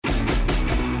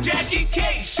Jackie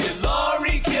Cation,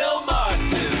 Laurie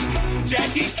Kilmartin.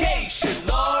 Jackie Cation,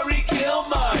 Laurie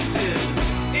Kilmartin.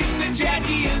 It's the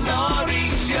Jackie and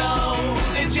Laurie Show.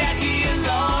 The Jackie and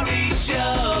Laurie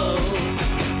Show.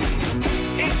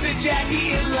 It's the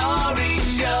Jackie and Laurie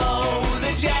Show.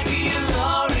 The Jackie and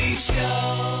Laurie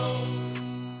Show.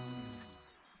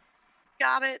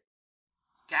 Got it.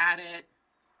 Got it.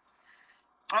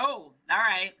 Oh, all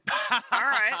right. All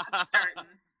right. I'm starting.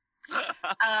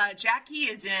 Jackie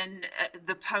is in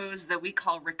the pose that we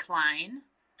call recline.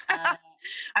 I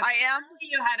am.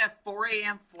 You had a 4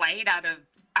 a.m. flight out of,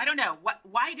 I don't know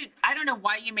I don't know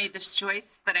why you made this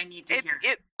choice, but I need to hear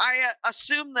it. I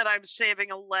assume that I'm saving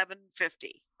 $11.50.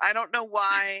 I don't know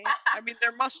why. I mean,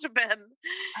 there must have been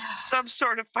some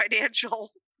sort of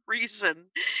financial reason,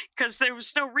 because there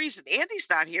was no reason. Andy's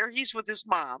not here. He's with his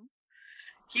mom.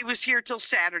 He was here till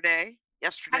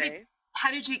yesterday. How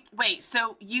did you, wait,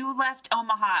 so you left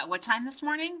Omaha at what time this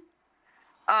morning?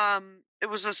 It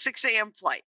was a 6 a.m.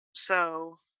 flight.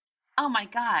 So. Oh my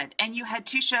God. And you had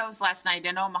 2 shows last night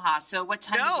in Omaha. So what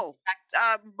time? No,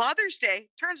 Mother's Day.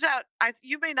 Turns out,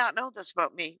 you may not know this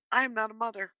about me. I am not a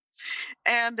mother.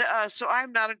 And so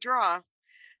I'm not a draw.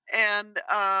 And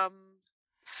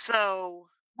so.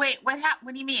 Wait, what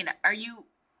do you mean? Are you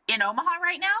in Omaha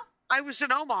right now? I was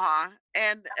in Omaha,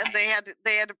 and they had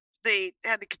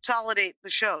to consolidate the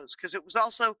shows because it was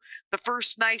also the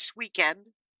first nice weekend.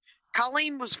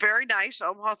 Colleen was very nice,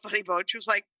 Omaha Funny Bone. She was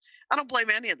like, I don't blame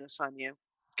any of this on you,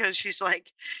 because she's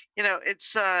like,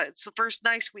 it's the first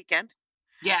nice weekend.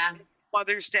 Yeah.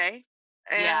 Mother's Day.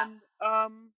 And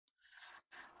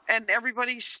and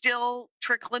everybody's still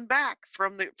trickling back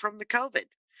from the COVID.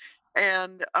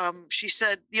 And she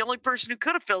said the only person who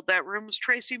could have filled that room was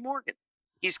Tracy Morgan.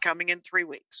 He's coming in 3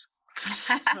 weeks.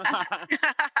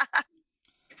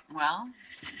 Well,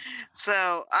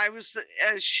 so I was,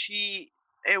 she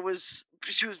was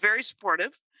very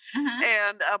supportive. Mm-hmm.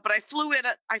 And, but I flew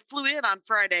in on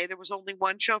Friday. There was only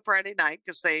one show Friday night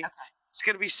because it's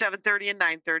going to be 7:30 and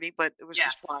 9:30, but it was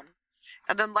just one.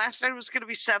 And then last night it was going to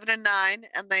be 7 and 9,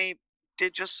 and they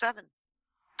did just 7.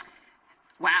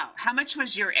 Wow. How much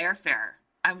was your airfare?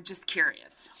 I'm just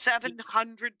curious.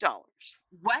 $700.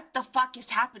 What the fuck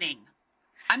is happening?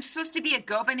 I'm supposed to be at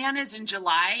Go Bananas in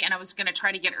July, and I was going to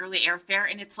try to get early airfare,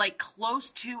 and it's like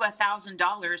close to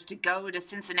 $1,000 to go to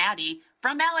Cincinnati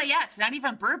from LAX, not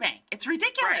even Burbank. It's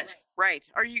ridiculous. Right.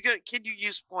 Are you good? Can you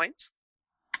use points?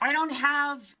 I don't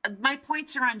have, my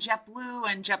points are on JetBlue,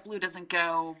 and JetBlue doesn't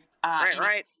go.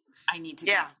 Right. I need to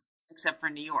go, except for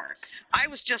New York. I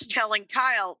was just telling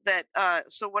Kyle that,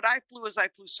 so what I flew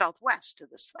Southwest to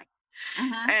this thing.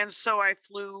 Mm-hmm. And so I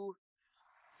flew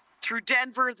through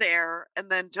Denver there and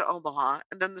then to Omaha.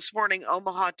 And then this morning,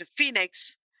 Omaha to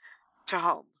Phoenix to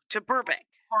home, to Burbank.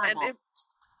 Horrible.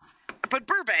 But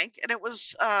Burbank, and it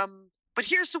was, but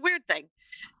here's the weird thing,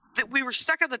 that we were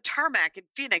stuck on the tarmac in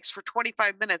Phoenix for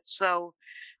 25 minutes. So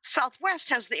Southwest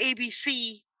has the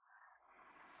ABC,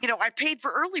 I paid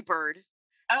for early bird.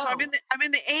 So I'm in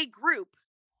the A group,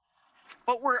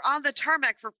 but we're on the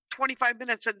tarmac for 25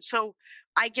 minutes. And so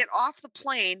I get off the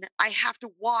plane. I have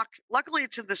to walk. Luckily,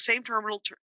 it's in the same terminal.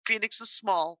 Phoenix is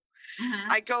small.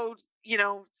 Mm-hmm. I go,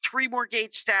 3 more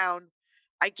gates down.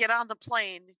 I get on the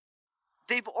plane.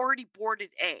 They've already boarded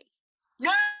A.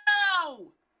 No!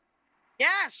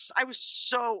 Yes. I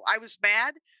was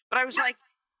mad, but I was like,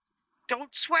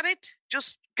 don't sweat it.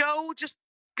 Just go, just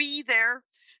be there.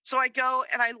 So I go,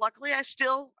 and I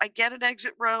get an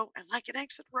exit row. I like an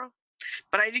exit row,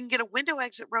 but I didn't get a window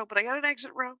exit row, but I got an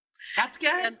exit row. That's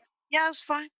good. And yeah, it's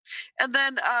fine. And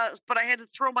then, but I had to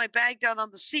throw my bag down on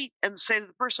the seat and say to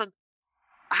the person,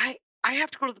 I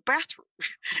have to go to the bathroom.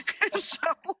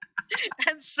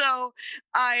 so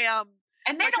I,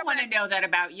 and they don't want to know that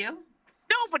about you.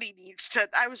 Nobody needs to.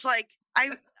 I was like, I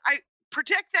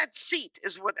protect that seat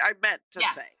is what I meant to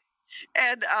say.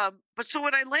 And, but so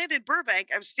when I landed in Burbank,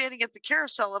 I was standing at the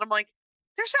carousel and I'm like,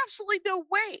 there's absolutely no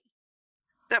way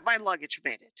that my luggage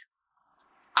made it.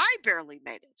 I barely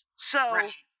made it. So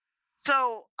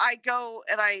I go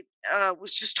and I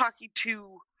was just talking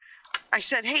to, I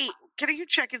said, hey, can you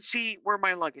check and see where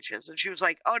my luggage is? And she was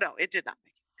like, oh no, it did not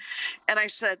make it. And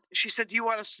she said, do you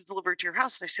want us to deliver it to your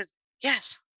house? And I said,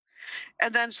 yes.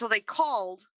 And then, so they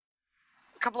called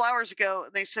a couple hours ago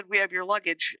and they said, we have your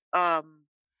luggage.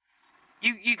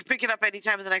 You can pick it up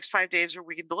anytime in the next 5 days or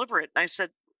we can deliver it. And I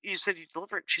said, you said you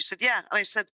deliver it? She said, yeah. And I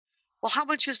said, well, how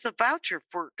much is the voucher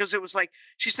for? Because it was like,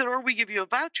 she said, or we give you a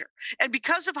voucher. And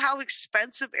because of how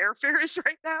expensive airfare is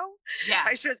right now,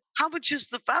 I said, how much is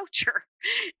the voucher?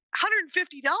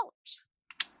 $150.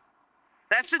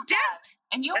 That's a dent.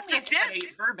 And you only have to go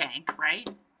to Burbank, right?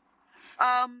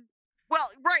 Well,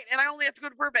 right, and I only have to go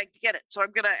to Burbank to get it. So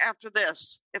I'm gonna after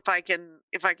this, if I can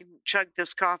chug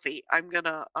this coffee, I'm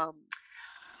gonna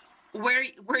Where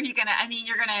are you gonna? I mean,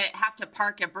 you're gonna have to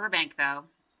park at Burbank though.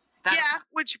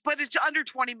 but it's under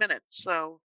 20 minutes,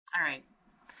 so All right.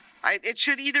 it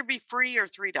should either be free or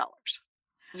 $3.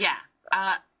 Yeah.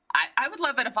 I would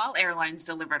love it if all airlines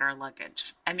delivered our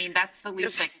luggage. I mean, that's the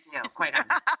least I could do, quite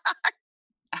honestly.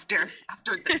 after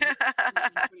the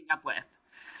putting up with.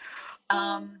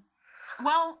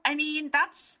 Well, I mean,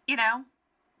 that's,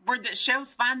 were the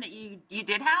shows fun that you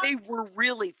did have? They were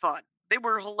really fun. They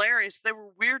were hilarious. They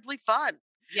were weirdly fun.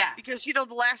 Yeah. Because,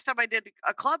 the last time I did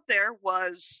a club there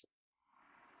was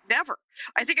never.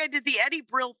 I think I did the Eddie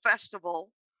Brill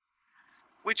Festival,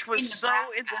 which was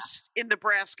in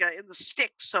Nebraska, in the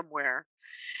sticks somewhere.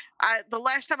 The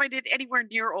last time I did anywhere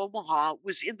near Omaha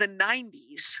was in the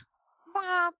 90s.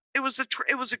 It was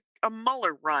a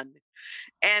Muller run,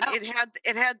 and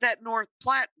it had that North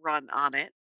Platte run on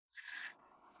it.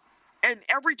 And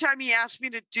every time he asked me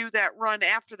to do that run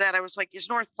after that, I was like, "Is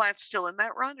North Platte still in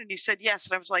that run?" And he said yes,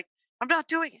 and I was like, "I'm not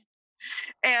doing it."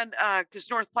 And because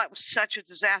North Platte was such a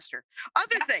disaster.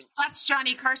 Other things. That's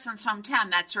Johnny Carson's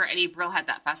hometown. That's where Eddie Brill had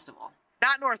that festival.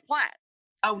 Not North Platte.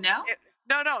 Oh, no?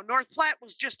 No. North Platte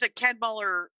was just a Ken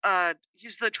Muller.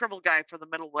 He's the Tribble guy for the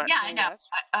Middle West. Yeah, I know.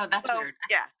 Oh, that's weird.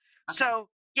 Yeah. Okay. So,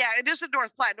 yeah, it isn't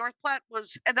North Platte. North Platte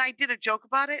was, and I did a joke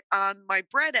about it on my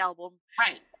Bread album.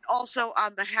 Right. Also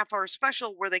on the half-hour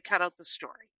special where they cut out the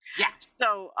story. Yeah.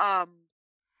 So,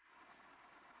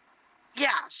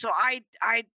 yeah. So I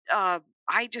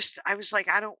was like,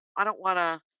 I don't want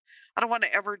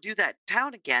to ever do that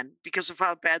town again because of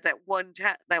how bad that one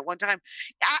time.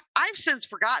 I've since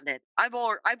forgotten it.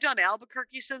 I've done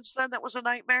Albuquerque since then. That was a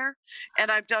nightmare,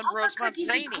 and I've done Rosemont.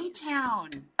 Albuquerque's a great town.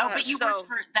 Oh, but you worked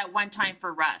for that one time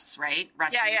for Russ, right?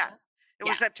 Russ. Yeah. It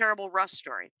was that terrible Russ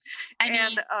story. I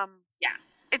mean, yeah.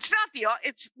 It's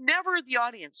never the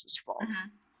audience's fault.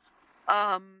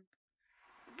 Mm-hmm.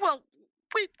 Well,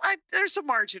 there's a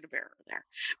margin of error there,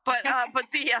 but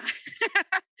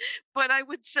but I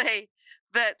would say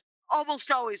that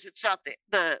almost always it's not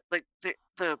their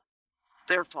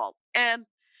fault.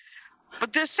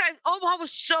 But this time Omaha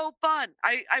was so fun.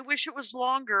 I wish it was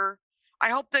longer. I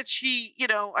hope that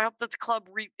I hope that the club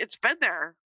it's been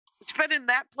there. It's been in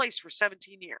that place for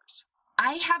 17 years.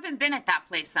 I haven't been at that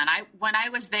place then. When I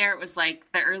was there, it was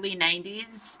like the early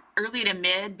 90s, early to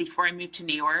mid before I moved to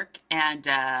New York. And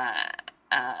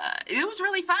it was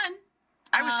really fun.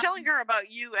 I was telling her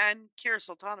about you and Kira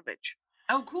Sultanovich.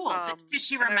 Oh, cool. Did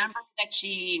she remember that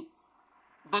she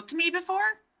booked me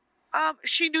before?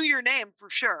 She knew your name for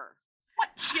sure. What?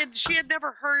 She had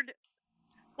never heard.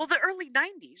 Well, the early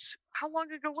 90s. How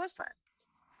long ago was that?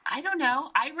 I don't know.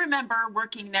 I remember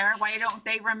working there. Why don't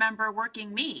they remember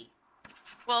working me?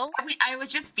 Well, I was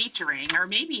just featuring, or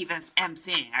maybe even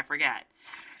emceeing. I forget,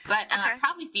 but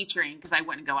probably featuring because I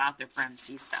wouldn't go out there for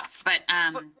MC stuff. But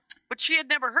she had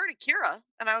never heard of Kira,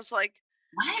 and I was like,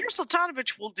 "Kira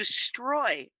Sultanovich will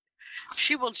destroy.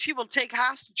 She will take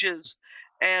hostages,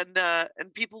 and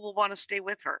people will want to stay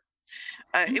with her.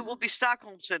 It will be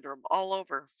Stockholm syndrome all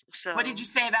over." So, what did you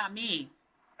say about me?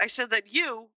 I said that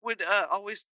you would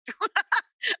always.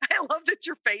 I love that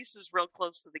your face is real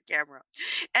close to the camera.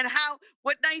 And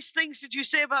what nice things did you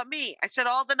say about me? I said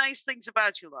all the nice things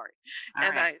about you, Laurie.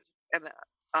 And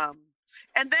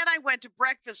then I went to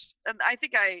breakfast, and I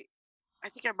think I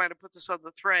might have put this on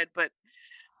the thread, but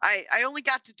I only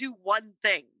got to do one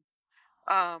thing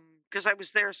because I was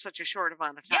there such a short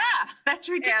amount of time. Yeah, that's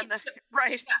ridiculous. And,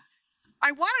 right. Yeah.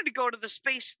 I wanted to go to the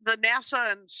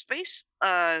NASA and Space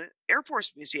Air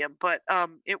Force Museum, but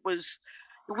it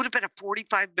would have been a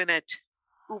 45-minute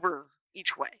Uber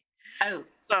each way. Oh.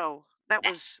 So that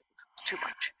was too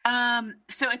much.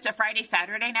 So it's a Friday,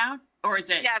 Saturday now? Or is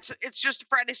it? Yeah, it's just a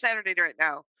Friday, Saturday right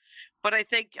now. But I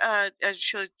think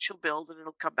she'll build and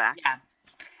it'll come back. Yeah.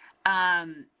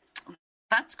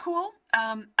 That's cool.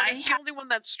 It's the only one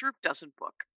that Stroop doesn't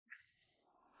book.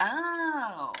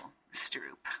 Oh,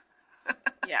 Stroop.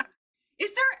 Yeah.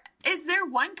 Is there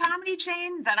one comedy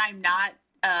chain that I'm not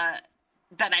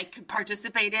that I could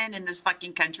participate in this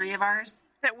fucking country of ours?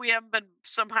 That we haven't been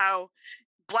somehow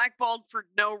blackballed for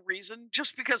no reason,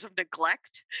 just because of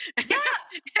neglect. Yeah.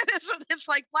 It's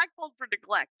like blackballed for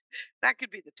neglect. That could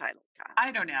be the title. God.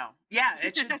 I don't know. Yeah,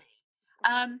 it should be.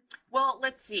 Well,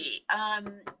 let's see.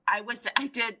 I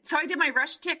did my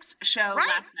Rush Ticks show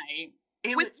last night.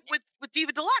 With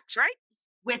Diva Deluxe, right?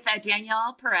 With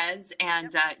Danielle Perez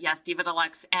and yes, Diva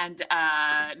Deluxe and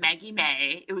Maggie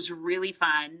May. It was really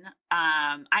fun.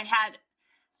 I had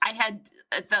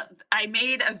I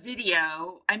made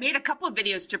a couple of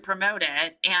videos to promote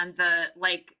it, and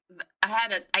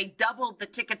I doubled the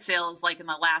ticket sales like in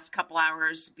the last couple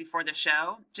hours before the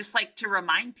show, just like to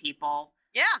remind people.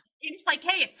 Yeah. It's like,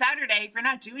 hey, it's Saturday. If you're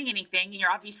not doing anything, and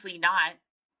you're obviously not,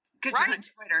 because you're on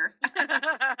Twitter,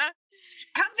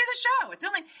 come to the show. It's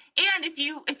only, and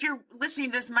if you're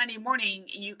listening to this Monday morning,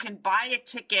 you can buy a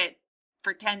ticket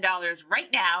for $10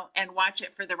 right now and watch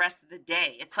it for the rest of the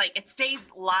day. It's like it stays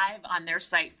live on their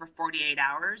site for 48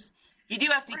 hours. You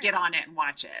do have to get on it and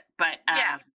watch it, but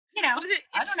you know,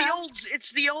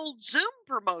 it's the old Zoom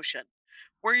promotion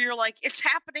where you're like, it's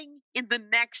happening in the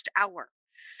next hour.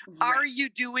 Right. Are you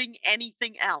doing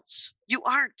anything else? You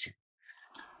aren't.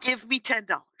 Give me $10,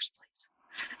 please.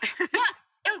 Yeah,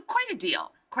 it was quite a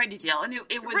deal. And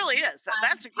it was, really is.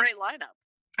 That's a great lineup.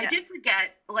 I did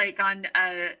forget, like on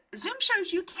Zoom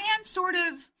shows, you can sort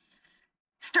of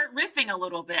start riffing a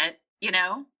little bit, you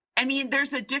know? I mean,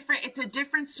 it's a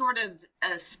different sort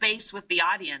of space with the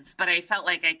audience, but I felt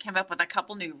like I came up with a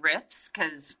couple new riffs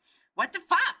because what the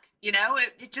fuck, you know?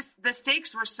 It just, the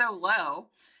stakes were so low.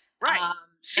 Right.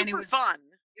 Super and it was fun.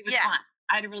 It was fun.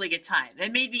 I had a really good time.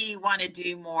 It made me want to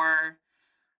do more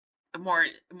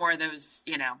of those,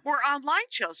 you know. More online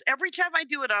shows. Every time I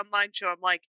do an online show, I'm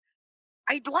like,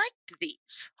 I like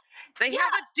these. They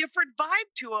have a different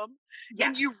vibe to them,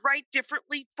 and you write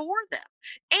differently for them.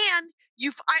 And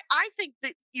I think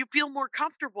that you feel more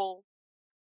comfortable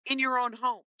in your own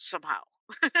home somehow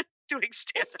doing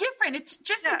stand-up. It's different. It's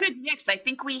just a good mix. I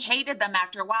think we hated them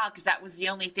after a while because that was the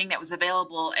only thing that was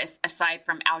available aside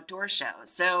from outdoor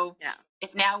shows. So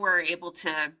if now we're able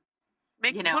to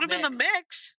put them in the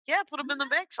mix. Yeah, put them in the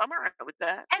mix. I'm all right with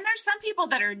that. And there's some people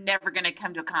that are never going to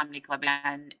come to a comedy club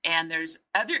again. And there's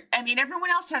everyone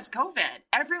else has COVID.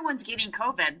 Everyone's getting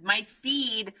COVID. My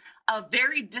feed of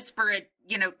very disparate,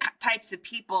 you know, types of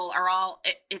people are all,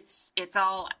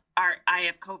 I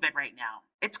have COVID right now.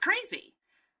 It's crazy.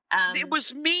 It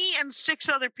was me and 6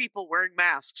 other people wearing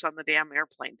masks on the damn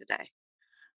airplane today.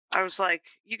 I was like,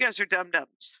 you guys are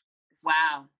dum-dums.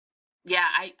 Wow. Yeah,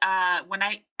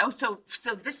 so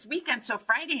this weekend, so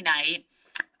Friday night,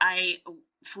 I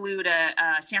flew to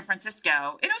San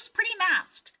Francisco. It was pretty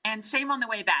masked, and same on the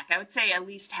way back. I would say at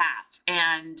least half,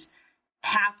 and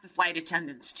half the flight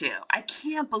attendants too. I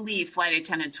can't believe flight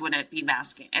attendants wouldn't be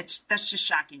masking. That's just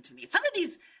shocking to me. Some of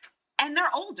these, and they're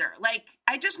older. Like,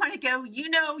 I just want to go, you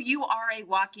know, you are a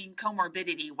walking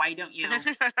comorbidity. Why don't you?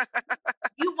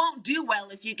 You won't do well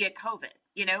if you get COVID.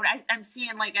 You know, I'm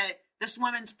seeing like this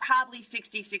woman's probably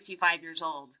 60, 65 years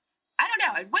old. I don't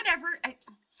know. Whatever.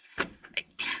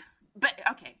 But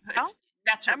okay.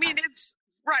 That's her point. It's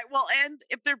right. Well, and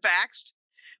if they're vaxxed,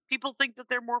 people think that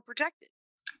they're more protected.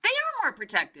 They are more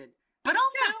protected. But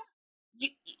also,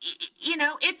 you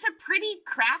know, it's a pretty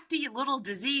crafty little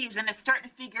disease, and it's starting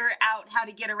to figure out how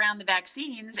to get around the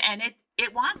vaccines, and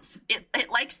it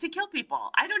likes to kill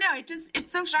people. I don't know.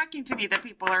 It's so shocking to me that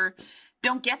people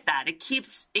don't get that. It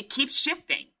keeps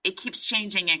shifting. It keeps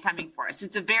changing and coming for us.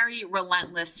 It's a very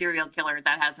relentless serial killer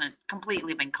that hasn't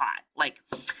completely been caught. Like,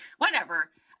 whatever.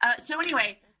 So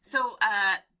anyway,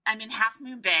 I'm in Half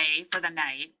Moon Bay for the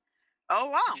night. Oh,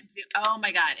 wow. Oh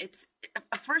my God. It's,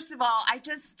 first of all,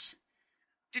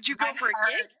 did you go for a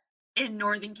gig? In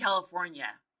Northern California.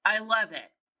 I love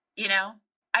it. You know,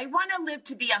 I want to live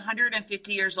to be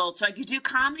 150 years old so I could do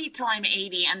comedy till I'm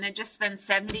 80 and then just spend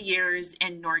 70 years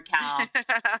in NorCal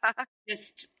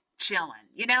just chilling.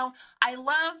 You know, I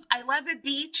love a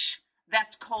beach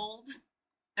that's cold.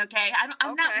 Okay.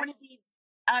 I'm not one of these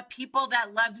people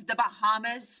that loves the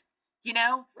Bahamas. You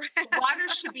know, the water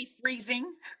should be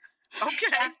freezing. Okay.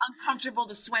 And uncomfortable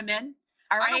to swim in.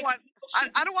 All right.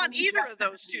 I don't want either of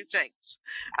those two things.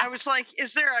 I was like,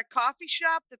 is there a coffee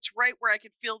shop that's right where I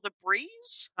can feel the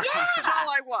breeze? Yeah. That's all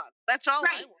I want. That's all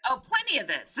I want. Oh, plenty of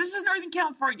this. This is Northern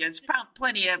California. There's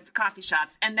plenty of coffee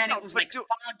shops. And then it was like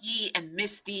foggy and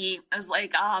misty. I was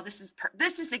like, oh, this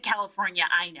is the California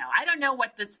I know. I don't know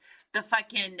what the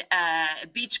fucking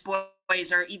Beach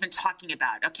Boys are even talking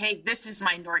about. Okay. This is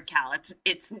my NorCal.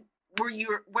 It's where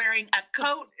you're wearing a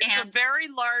coat. It's a very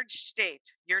large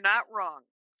state. You're not wrong.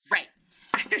 Right.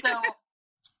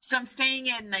 So I'm staying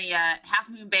in the Half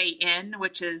Moon Bay Inn,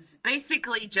 which is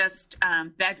basically just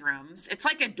bedrooms. It's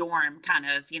like a dorm kind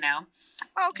of, you know.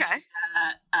 Okay.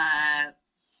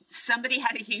 Somebody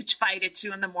had a huge fight at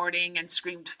 2 a.m. and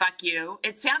screamed, "Fuck you."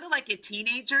 It sounded like a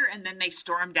teenager, and then they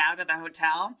stormed out of the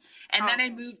hotel. And then I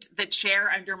moved the chair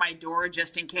under my door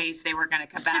just in case they were going to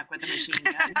come back with a machine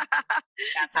gun.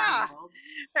 That's our world.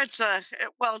 It's a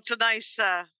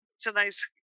nice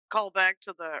call back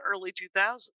to the early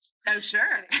 2000s. Oh,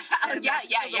 sure. Oh, yeah.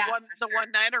 The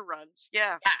one-nighter runs.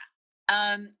 Yeah.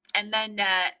 Yeah. And then,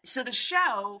 so the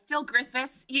show, Phil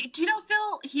Griffiths, do you know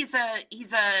Phil? He's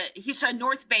a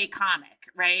North Bay comic,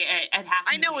 right? At Half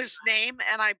I know Moon his name,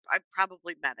 and I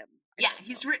probably met him. Yeah,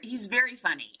 he's very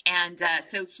funny. And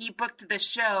so he booked the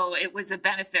show. It was a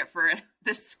benefit for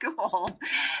the school.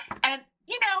 And,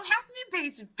 Half Moon Bay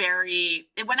is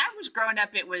when I was growing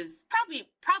up, it was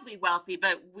probably wealthy,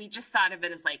 but we just thought of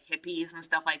it as like hippies and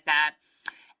stuff like that.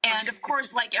 And of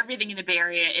course, like everything in the Bay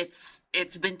Area,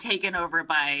 it's been taken over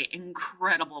by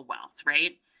incredible wealth,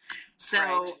 right? So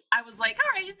I was like, all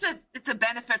right, it's a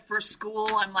benefit for school.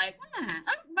 I'm like,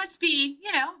 it must be,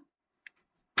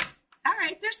 all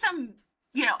right, there's some,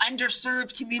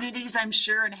 underserved communities, I'm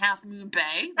sure, in Half Moon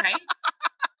Bay, right?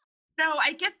 So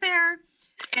I get there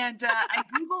and I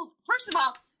Google, first of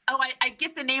all, I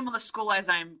get the name of the school as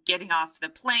I'm getting off the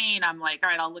plane. I'm like, all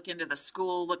right, I'll look into the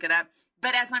school, look it up.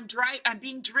 But as I'm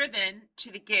being driven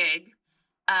to the gig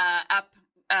up,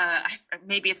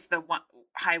 maybe it's the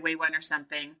Highway 1 or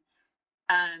something.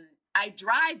 I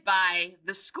drive by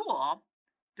the school.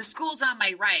 The school's on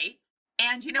my right.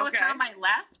 And what's on my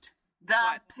left?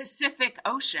 The Pacific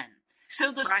Ocean.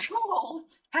 So the school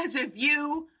has a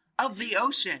view of the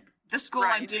ocean. The school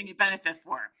I'm doing a benefit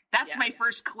for. That's my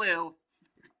first clue.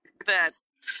 That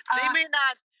they may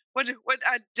not. What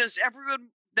does everyone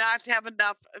not have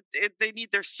enough? They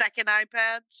need their second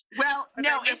iPads. Well,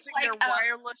 no, it's like their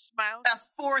wireless mouse. A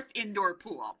fourth indoor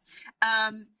pool.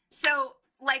 So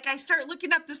like I start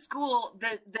looking up the school.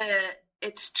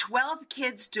 It's 12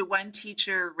 kids to 1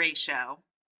 teacher ratio.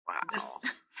 Wow.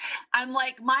 I'm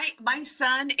like my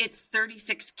son. It's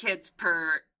 36 kids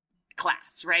per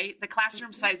class. Right. The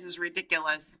classroom size is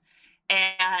ridiculous.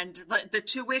 And the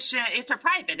tuition, it's a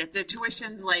private. The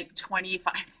tuition's like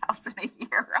 $25,000 a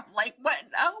year. I'm like, what?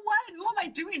 Oh, what? Who am I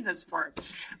doing this for?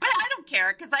 But I don't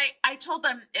care because I told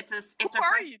them Who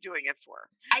are you doing it for?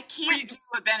 I can't do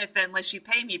a benefit unless you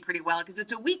pay me pretty well because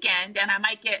it's a weekend and I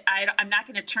might get. I'm not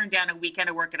going to turn down a weekend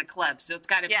to work at a club, so it's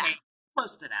got to pay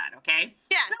close to that. Okay.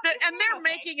 Yeah, so and they're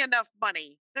making enough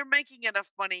money. They're making enough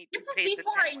money. This is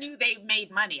before I knew they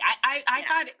made money.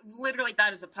 I literally thought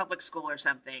it was a public school or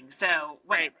something. So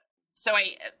whatever.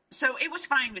 Right. So it was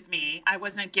fine with me. I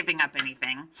wasn't giving up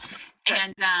anything.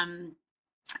 Right. And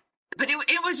but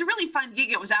it was a really fun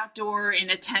gig. It was outdoor in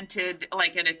a tented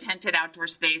outdoor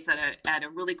space at a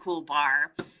really cool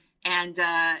bar. And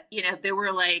there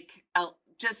were like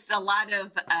just a lot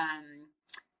of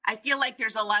I feel like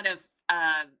there's a lot of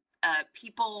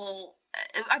people.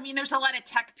 I mean, there's a lot of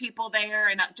tech people there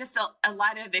and just a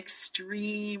lot of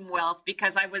extreme wealth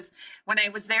because when I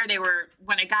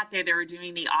got there, they were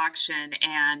doing the auction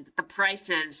and the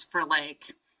prices for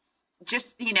like,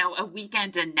 just, a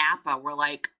weekend in Napa were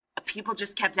like, people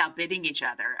just kept outbidding each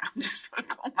other. I'm just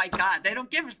like, oh my God, they don't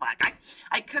give a fuck.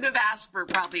 I could have asked for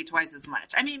probably twice as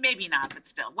much. I mean, maybe not, but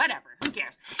still, whatever. Who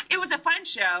cares? It was a fun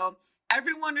show.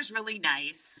 Everyone was really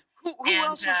nice. Who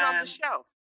else was on the show?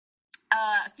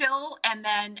 Phil, and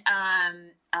then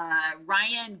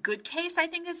Ryan Goodcase, I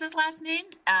think is his last name,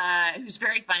 who's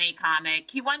very funny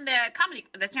comic. He won the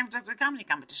San Francisco comedy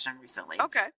competition recently.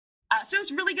 Okay. So it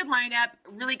was a really good lineup,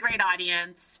 really great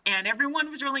audience, and everyone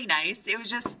was really nice. It was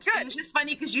just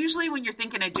funny because usually when you're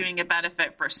thinking of doing a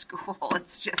benefit for school,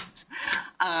 it's just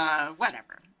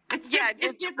whatever. It's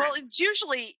different. Well, it's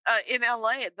usually in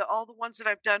LA. All the ones that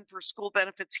I've done for school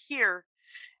benefits here.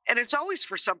 And it's always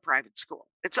for some private school.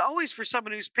 It's always for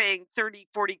someone who's paying 30,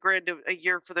 40 grand a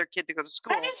year for their kid to go to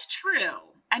school. That is true.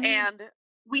 I mean,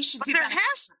 we should do that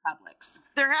for Publix.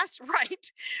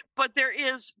 Right. But there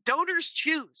is donors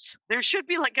choose. There should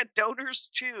be like a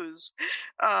donors choose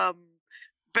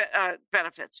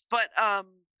benefits. But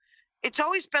it's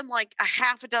always been like a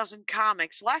half a dozen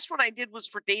comics. Last one I did was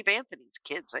for Dave Anthony's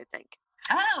kids, I think.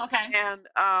 Oh, okay.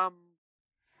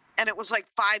 And it was like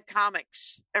 5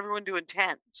 comics, everyone doing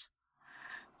 10s.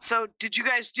 So did you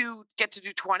guys get to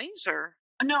do 20s or?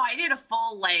 No, I did a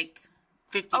full like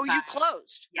 55. Oh, you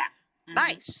closed? Yeah. Mm-hmm.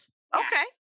 Nice. Yeah. Okay.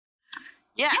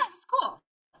 Yeah. Yeah, it was cool.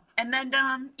 And then,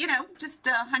 just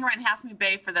hung around Half Moon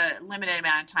Bay for the limited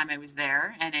amount of time I was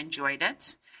there and enjoyed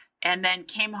it. And then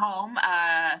came home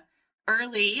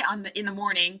early in the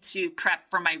morning to prep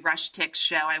for my Rush Tick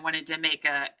show. I wanted to make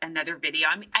another video.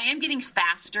 I am getting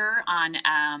faster on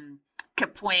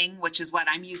Kapwing, which is what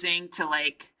I'm using to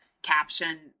like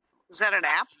caption. Is that an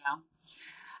app?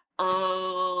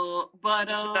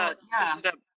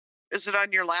 Yeah. Is it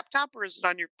on your laptop or is it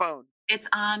on your phone? It's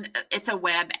a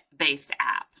web-based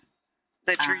app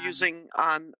that you're using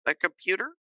on a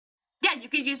computer. Yeah, Yeah, you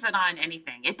could use it on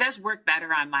anything. It does work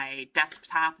better on my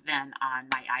desktop than on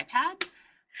my iPad,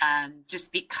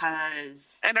 just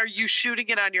because. And are you shooting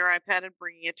it on your iPad and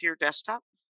bringing it to your desktop?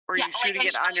 Or are you shooting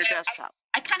it on your desktop?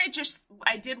 I kind of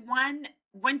I did one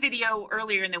video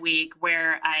earlier in the week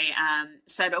where I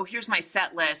said, oh, here's my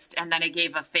set list. And then I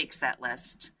gave a fake set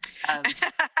list of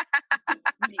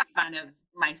make fun of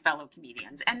my fellow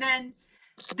comedians. And then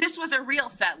this was a real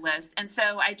set list. And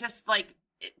so I just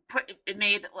it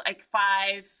made like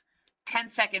 5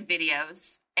 10-second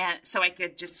videos. And so I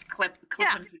could just clip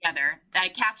them together. I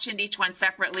captioned each one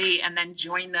separately and then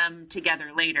join them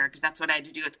together later, because that's what I had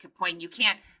to do with Kapoin. You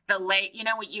can't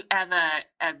what you have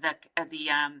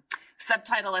the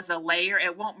subtitle as a layer.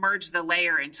 It won't merge the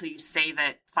layer until you save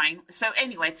it. Fine. So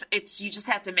anyway, it's you just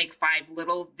have to make 5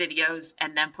 little videos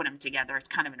and then put them together. It's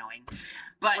kind of annoying,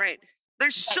 but right.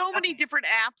 There's so many different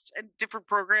apps and different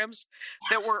programs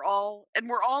that we're all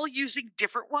using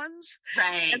different ones.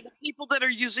 Right. And the people that are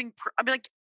using,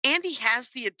 Andy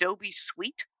has the Adobe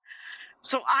Suite,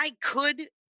 so I could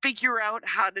figure out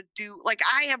how to do,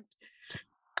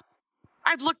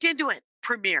 I've looked into it,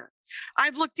 Premiere.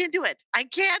 I've looked into it.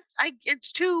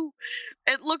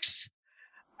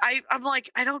 I'm like,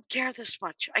 I don't care this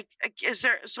much.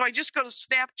 So I just go to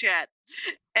Snapchat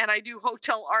and I do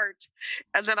hotel art,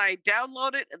 and then I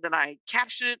download it, and then I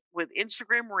caption it with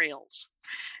Instagram Reels.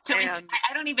 So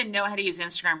I don't even know how to use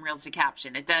Instagram Reels to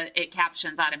caption. It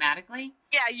captions automatically?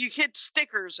 Yeah, you hit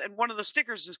stickers, and one of the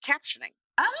stickers is captioning.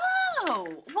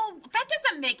 Oh, well, that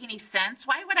doesn't make any sense.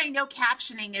 Why would I know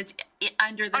captioning is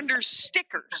under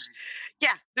stickers?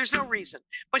 Yeah, there's no reason.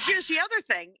 But here's the other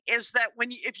thing, is that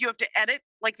if you have to edit,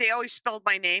 like they always spelled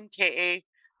my name, K-A,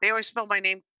 they always spelled my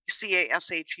name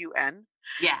C-A-S-H-U-N.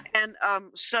 Yeah. And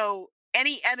so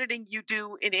any editing you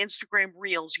do in Instagram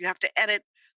Reels, you have to edit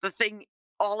the thing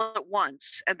all at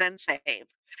once and then save.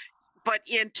 But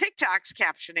in TikTok's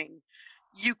captioning,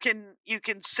 you can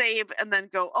save and then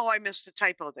go, oh, I missed a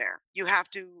typo there. You have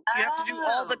to do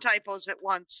all the typos at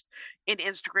once in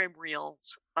Instagram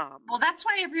Reels. Well, that's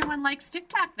why everyone likes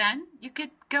TikTok. Then you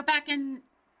could go back and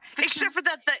except for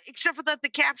that the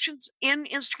captions in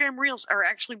Instagram Reels are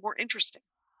actually more interesting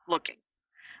looking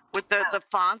with the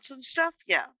fonts and stuff.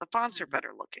 Yeah, the fonts are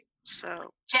better looking.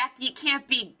 So Jack, you can't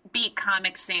beat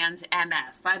Comic Sans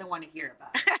MS. I don't want to hear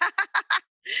about it.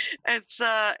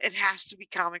 It has to be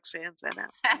Comic Sans NF.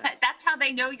 That's how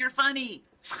they know you're funny.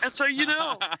 That's how you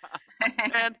know.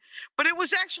 But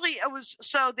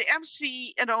so the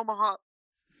MC in Omaha,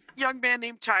 young man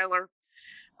named Tyler,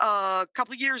 a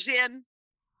couple years in,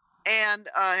 and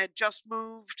had just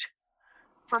moved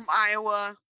from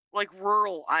Iowa, like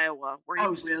rural Iowa, where he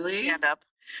was really stand up,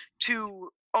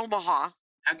 to Omaha.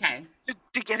 Okay.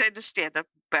 To get into stand up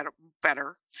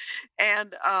better,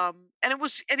 and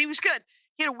he was good.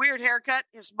 He had a weird haircut.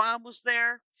 His mom was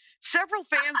there. Several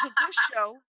fans of this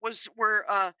show were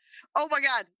oh my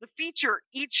God, the feature,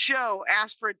 each show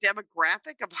asked for a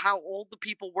demographic of how old the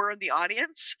people were in the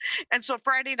audience. And so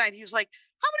Friday night he was like,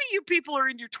 how many of you people are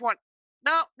in your 20s?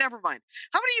 No, never mind.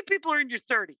 How many of you people are in your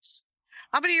 30s?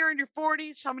 How many are in your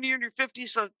 40s? How many are in your 50s?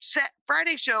 So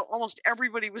Friday show, almost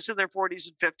everybody was in their 40s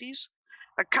and 50s.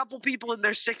 A couple people in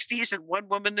their 60s and one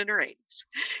woman in her 80s.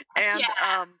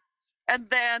 And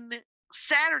then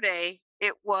Saturday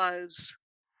it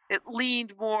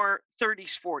leaned more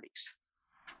 30s, 40s.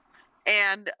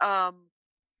 And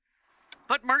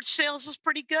but merch sales is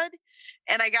pretty good.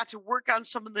 And I got to work on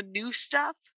some of the new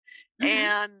stuff.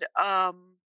 Mm-hmm. And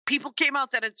people came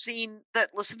out that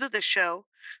listened to this show,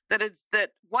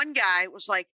 that one guy was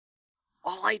like,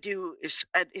 all I do is,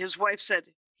 and his wife said,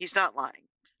 he's not lying.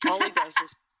 All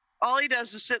he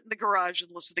does is sit in the garage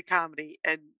and listen to comedy,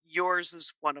 and yours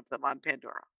is one of them on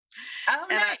Pandora. Oh,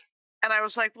 nice. And I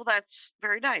was like, well, that's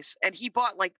very nice. And he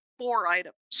bought like 4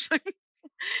 items.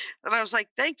 And I was like,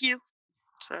 thank you.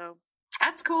 So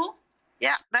that's cool.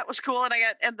 Yeah, that was cool.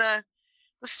 And the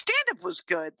stand-up was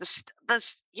good.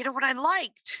 What I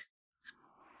liked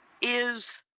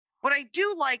is, what I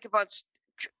do like about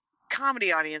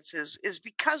comedy audiences is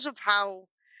because of how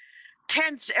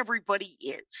tense everybody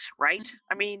is, right?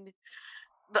 Mm-hmm. I mean,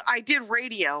 I did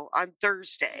radio on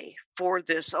Thursday for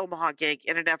this Omaha gig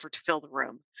in an effort to fill the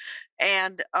room.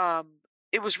 And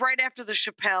it was right after the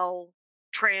Chappelle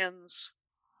trans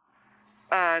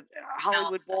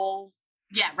Hollywood Bowl.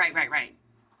 Yeah, right.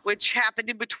 Which happened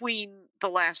in between the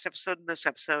last episode and this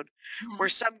episode, mm-hmm. where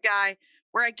some guy,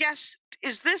 where I guess,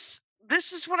 this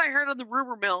is what I heard on the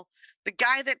rumor mill. The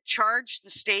guy that charged the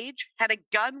stage had a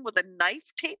gun with a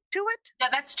knife taped to it. Yeah,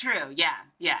 that's true. Yeah.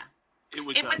 It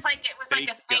was like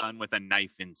a fake gun with a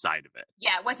knife inside of it.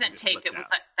 Yeah, it wasn't taped.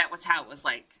 That was how it was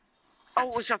like. Oh,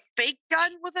 it was a fake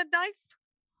gun with a knife?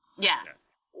 Yeah. Yes.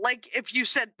 Like if you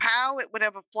said pow, it would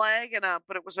have a flag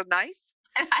but it was a knife?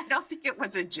 I don't think it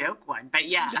was a joke one, but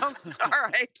yeah. No, all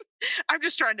right. I'm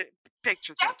just trying to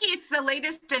picture things. Jackie, it's the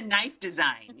latest in knife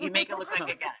design. You make it look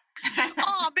like a gun.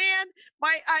 Oh man,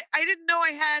 I didn't know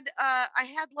I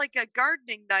had like a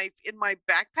gardening knife in my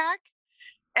backpack,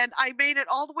 and I made it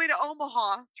all the way to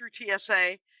Omaha through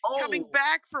TSA. Coming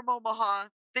back from Omaha,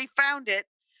 they found it,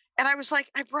 and I was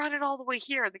like, I brought it all the way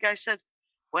here, and the guy said,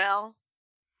 "Well,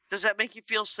 does that make you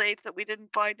feel safe that we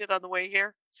didn't find it on the way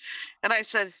here?" And I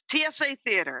said, "TSA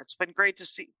Theater. It's been great to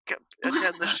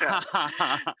attend the show,"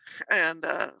 and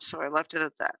so I left it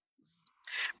at that.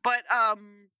 But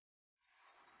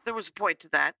there was a point to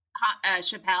that.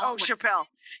 Chappelle. Oh, Chappelle.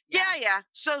 Yeah.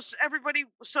 So everybody.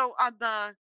 So on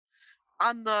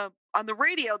the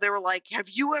radio, they were like, "Have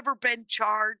you ever been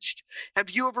charged?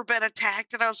 Have you ever been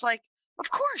attacked?" And I was like,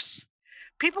 "Of course.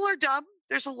 People are dumb.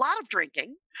 There's a lot of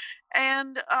drinking,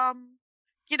 and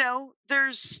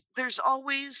there's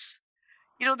always,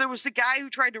 there was the guy who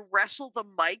tried to wrestle the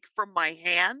mic from my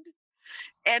hand,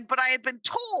 but I had been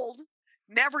told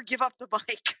never give up the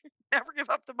mic, never give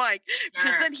up the mic,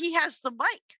 because then he has the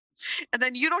mic, and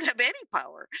then you don't have any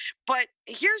power. But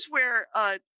here's where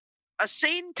a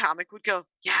sane comic would go,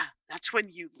 yeah, that's when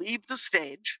you leave the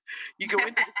stage, you go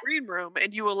into the green room,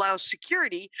 and you allow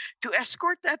security to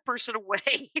escort that person away.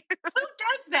 Who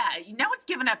does that? No one's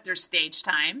giving up their stage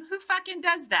time. Who fucking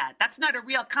does that? That's not a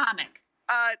real comic.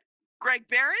 Greg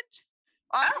Barrett,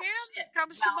 offhand,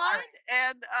 comes to mind,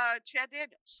 and Chad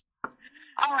Daniels.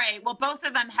 All right. Well, both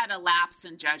of them had a lapse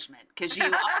in judgment because you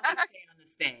always stay on the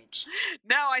stage.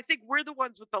 No, I think we're the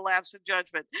ones with the lapse in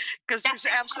judgment because there's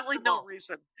absolutely no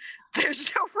reason.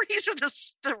 There's no reason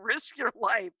to risk your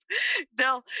life.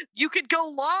 You could go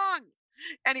long.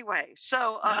 Anyway,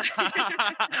 so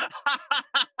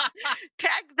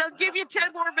they'll give you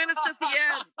 10 more minutes at the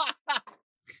end.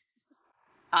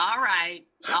 All right.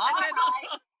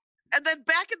 And then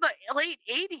back in the late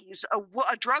 80s,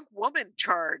 a drunk woman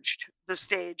charged the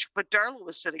stage, but Darla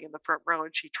was sitting in the front row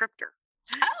and she tripped her.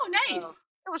 Oh, nice.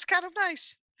 It was kind of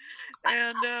nice.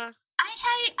 And I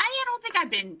don't think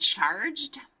I've been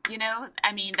charged.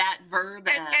 I mean, that verb.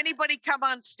 Anybody come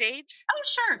on stage? Oh,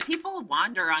 sure. People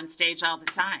wander on stage all the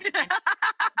time.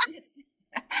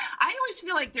 I always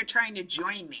feel like they're trying to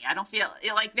join me. I don't feel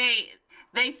like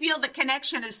they feel the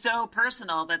connection is so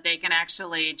personal that they can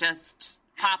actually just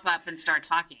pop up and start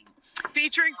talking.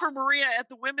 Featuring for Maria at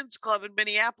the Women's Club in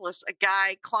Minneapolis, a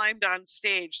guy climbed on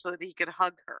stage so that he could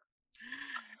hug her.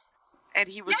 And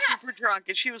he was super drunk.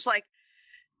 And she was like,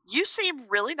 "You seem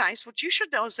really nice. What you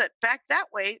should know is that back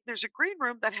that way, there's a green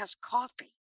room that has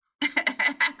coffee."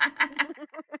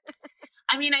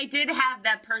 I mean, I did have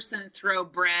that person throw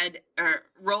bread or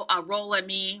a roll of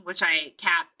me, which I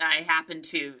happened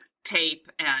to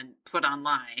tape and put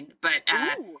online. But I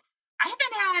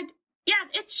haven't had. Yeah,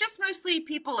 it's just mostly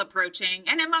people approaching,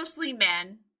 and mostly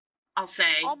men. I'll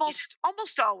say almost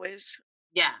always.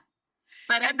 Yeah,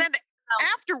 but and then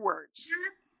afterwards,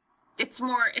 it's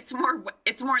more in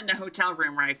the hotel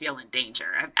room where I feel in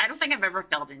danger. I don't think I've ever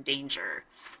felt in danger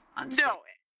on stage. No,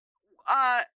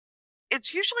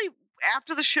 it's usually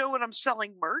after the show when I'm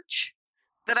selling merch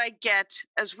that I get,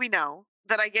 as we know,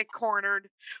 that I get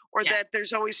cornered, or that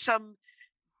there's always some.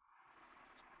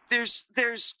 There's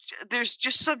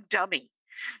just some dummy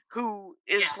who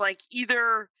is like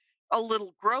either a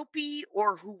little gropey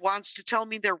or who wants to tell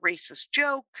me their racist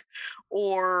joke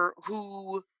or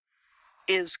who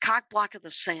is cock blocking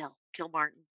the sale,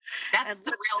 Kilmartin. That's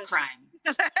the real crime.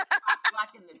 Cock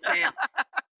blocking the sale.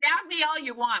 Stab me all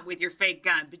you want with your fake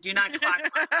gun, but do not cock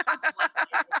block.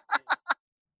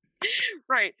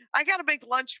 Right. I got to make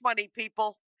lunch money,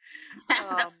 people. The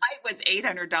flight was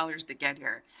 $800 to get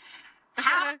here.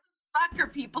 How the fuck are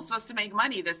people supposed to make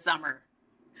money this summer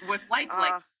with flights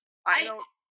like?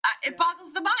 It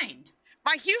boggles the mind.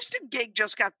 My Houston gig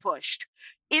just got pushed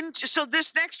so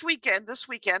this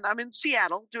weekend, I'm in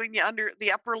Seattle doing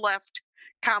the Upper Left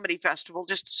Comedy Festival,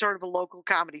 just sort of a local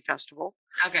comedy festival.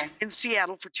 Okay. In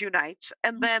Seattle for 2 nights,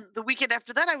 and then the weekend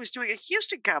after that, I was doing a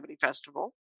Houston comedy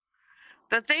festival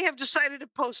that they have decided to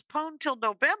postpone till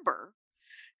November,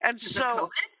 and so.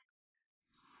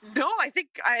 No, I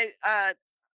think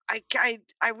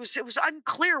it was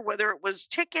unclear whether it was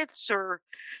tickets or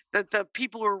that the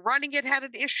people who were running it had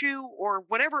an issue or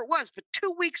whatever it was. But 2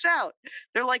 weeks out,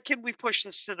 they're like, "Can we push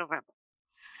this to November?"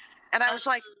 And I was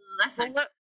like,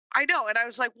 I know. And I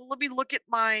was like, well, let me look at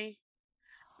my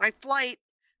flight.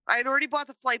 I had already bought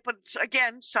the flight, but it's,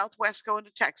 again, Southwest going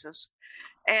to Texas.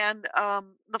 And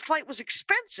the flight was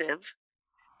expensive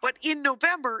But in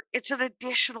November, it's an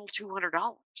additional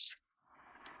 $200.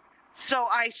 So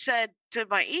I said to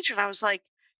my agent, I was like,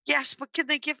 yes, but can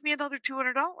they give me another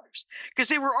 $200? Because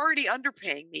they were already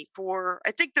underpaying me for,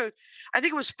 I think it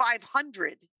was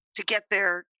 $500 to get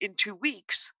there in 2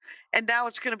 weeks. And now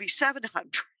it's going to be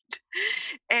 $700.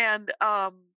 And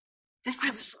this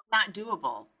is not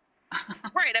doable.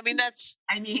 Right. I mean, I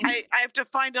have to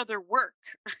find other work.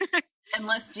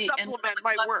 unless the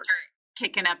my work.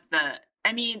 Kicking up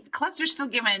clubs are still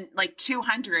giving like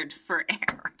 $200 for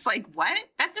air. It's like, what?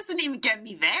 That doesn't even get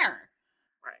me there.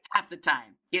 Right. Half the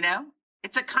time,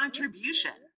 it's a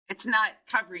contribution. It's not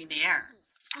covering the air.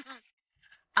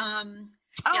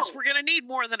 Yes, we're going to need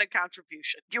more than a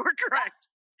contribution. You were correct.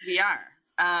 We are.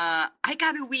 I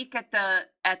got a week at the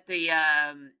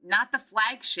not the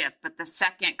flagship, but the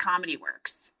second Comedy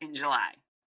Works in July.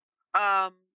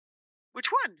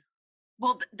 Which one?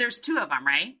 Well, there's 2 of them,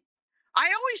 right? I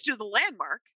always do the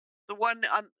Landmark, the one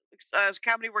on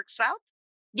Comedy Works South.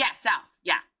 Yeah, South.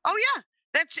 Yeah. Oh yeah,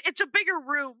 it's a bigger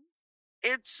room.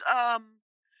 It's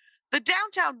the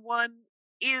downtown one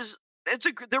is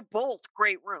they're both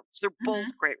great rooms. They're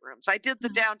both great rooms. I did the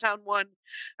downtown one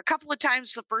a couple of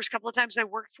times. The first couple of times I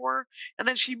worked for her, and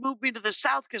then she moved me to the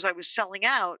South because I was selling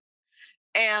out.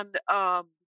 And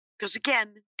because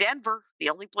again, Denver, the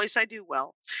only place I do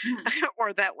well,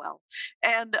 or that well.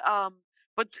 And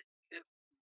but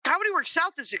Comedy Works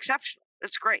South is exceptional.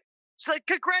 It's great. So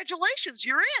congratulations,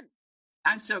 you're in.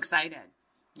 I'm so excited.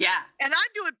 Yeah. And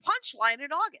I'm doing Punchline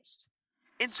in August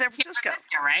in San Francisco.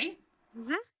 Right?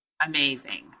 Mm-hmm.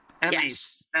 Amazing.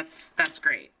 Yes. That's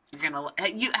great. You're gonna.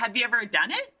 Have you ever done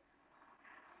it?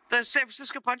 The San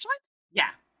Francisco Punchline?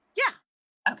 Yeah. Yeah.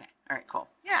 Okay. All right. Cool.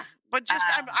 Yeah, but just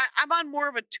I'm on more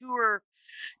of a 2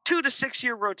 to 6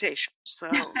 year rotation. So.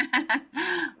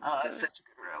 Oh, that's such a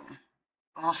good room.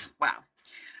 Oh wow.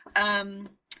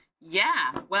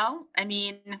 Yeah. Well, I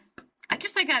mean, I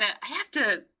guess I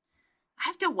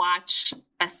have to watch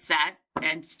a set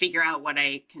and figure out what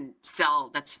I can sell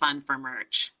that's fun for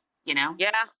merch. Yeah,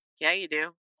 you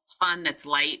do. It's fun. That's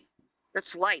light.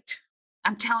 That's light.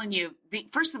 I'm telling you,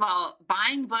 first of all,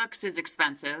 buying books is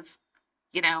expensive.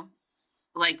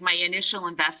 Like my initial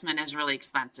investment is really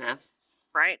expensive.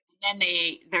 Right. And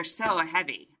then they're so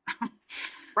heavy.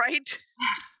 Right.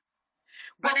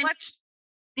 But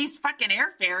these fucking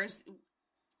airfares,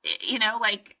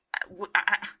 like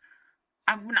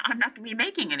I'm not going to be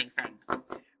making anything.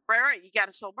 Right. You got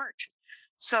to sell merch.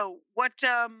 So what?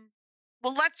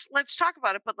 Well, let's talk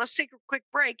about it, but let's take a quick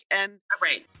break and.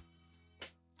 Right.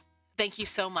 Thank you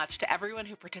so much to everyone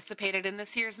who participated in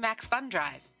this year's Max Fun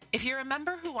Drive. If you're a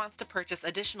member who wants to purchase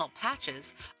additional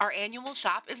patches, our annual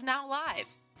shop is now live.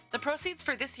 The proceeds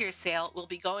for this year's sale will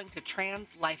be going to Trans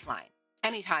Lifeline.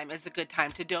 Anytime is a good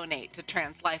time to donate to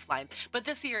Trans Lifeline, but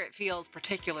this year it feels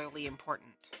particularly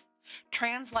important.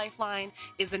 Trans Lifeline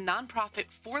is a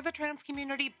nonprofit for the trans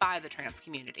community by the trans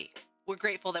community. We're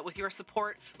grateful that with your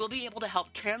support, we'll be able to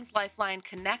help Trans Lifeline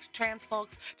connect trans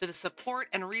folks to the support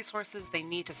and resources they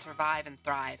need to survive and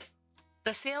thrive.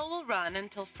 The sale will run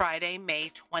until Friday,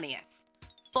 May 20th.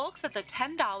 Folks at the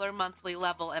 $10 monthly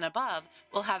level and above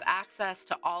will have access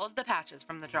to all of the patches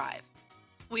from the drive.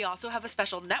 We also have a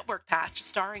special network patch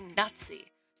starring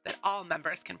Nutsy that all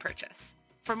members can purchase.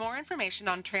 For more information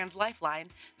on Trans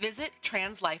Lifeline, visit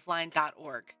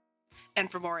translifeline.org. And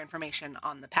for more information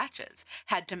on the patches,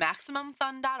 head to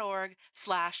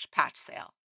MaximumFun.org/patch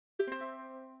sale.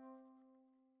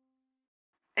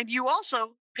 And you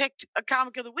also picked a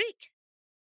comic of the week.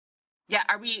 Yeah,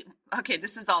 are we okay?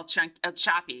 This is all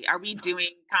choppy. Are we doing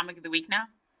comic of the week now?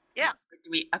 Yeah.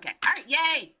 Okay. All right.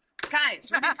 Yay,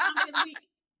 guys! We're doing comic of the week.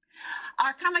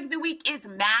 Our comic of the week is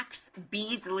Max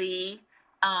Beasley.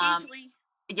 Beasley.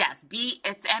 Yes,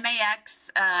 it's MAX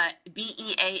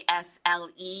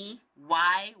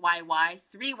BEASLEYYY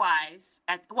 3 Y's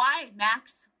at Y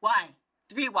Max Y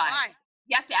 3 Y's. Why?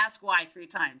 You have to ask why 3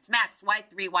 times. Max Y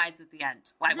 3 Y's at the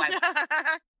end. Y.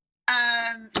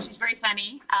 She's very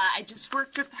funny. I just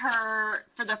worked with her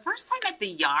for the first time at the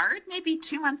Yard, maybe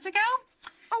 2 months ago.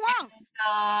 Oh, wow. And,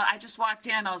 I just walked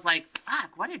in. I was like,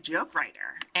 fuck, what a joke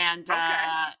writer. And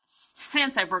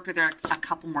since I've worked with her a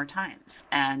couple more times.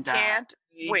 And can't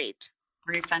wait.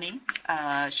 Very funny.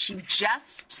 She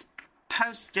just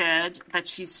posted that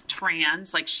she's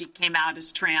trans, like she came out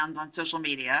as trans on social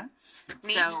media.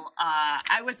 Neat. So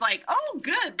I was like, oh,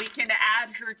 good. We can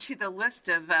add her to the list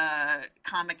of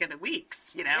comic of the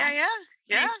weeks, Yeah.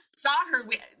 I saw her.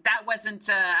 That wasn't,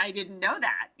 I didn't know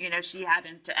that, she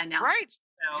hadn't announced right. it.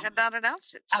 So Had not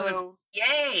announced it. So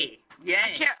yay.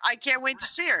 I can't wait to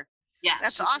see her. Yeah.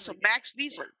 That's awesome. Really Max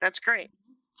Beasley. That's great.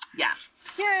 Yeah.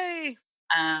 Yay.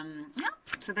 Yeah.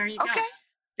 So there you go. Okay.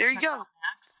 There you Check go. out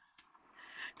Max.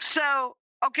 So,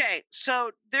 okay.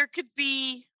 So there could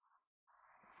be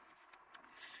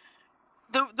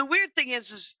the weird thing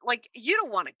is like you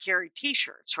don't want to carry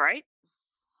t-shirts, right?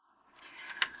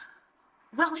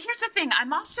 Well, here's the thing.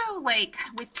 I'm also like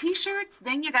with t-shirts,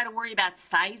 then you got to worry about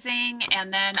sizing.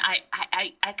 And then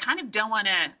I kind of don't want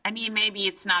to, I mean, maybe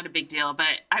it's not a big deal,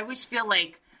 but I always feel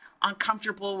like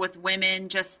uncomfortable with women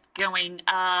just going,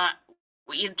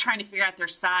 trying to figure out their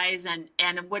size. And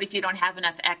what if you don't have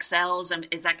enough XLs?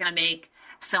 Is that going to make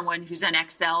someone who's an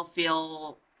XL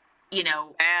feel,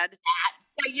 Bad.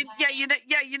 You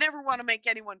never want to make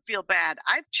anyone feel bad.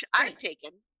 I've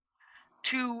taken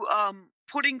to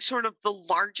putting sort of the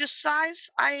largest size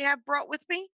I have brought with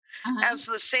me as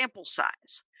the sample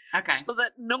size. Okay. So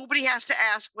that nobody has to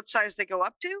ask what size they go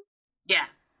up to. Yeah.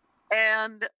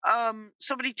 And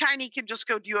somebody tiny can just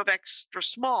go, do you have extra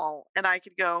small? And I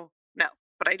could go, no,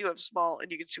 but I do have small,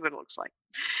 and you can see what it looks like.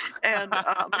 And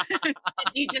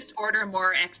you just order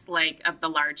more of the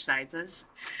large sizes.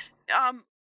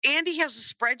 Andy has a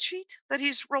spreadsheet that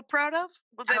he's real proud of.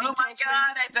 Oh my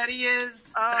God, I bet he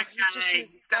is. He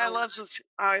loves a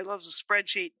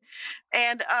spreadsheet.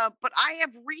 And but I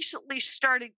have recently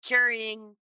started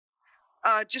carrying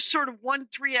just sort of one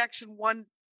 3X and one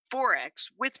 4X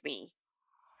with me.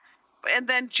 And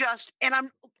then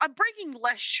I'm bringing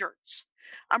less shirts.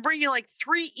 I'm bringing like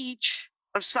 3 each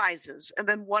of sizes, and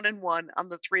then 1 and 1 on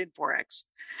the 3 and 4X.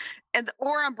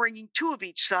 Or I'm bringing 2 of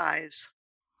each size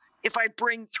if I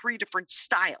bring 3 different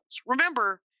styles.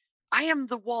 Remember, I am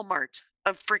the Walmart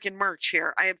of freaking merch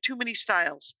here. I have too many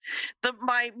styles.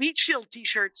 My Meat Shield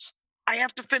t-shirts, I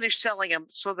have to finish selling them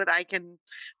so that I can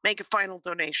make a final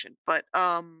donation. But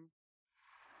that's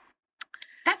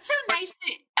so nice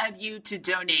of you to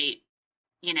donate.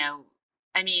 I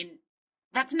mean,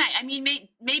 that's nice. I mean,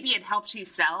 maybe it helps you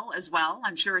sell as well.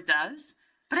 I'm sure it does.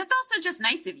 But it's also just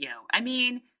nice of you. I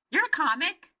mean, you're a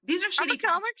comic. These are shitty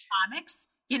comics.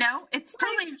 It's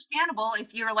totally understandable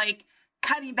if you're like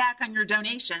cutting back on your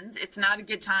donations. It's not a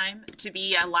good time to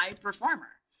be a live performer.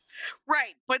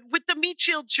 Right. But with the Meat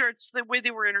Shield shirts, the way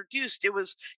they were introduced, it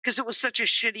was because it was such a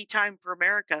shitty time for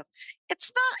America.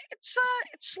 It's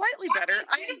slightly better.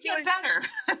 It did get better.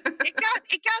 it got,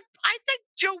 I think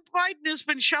Joe Biden has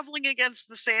been shoveling against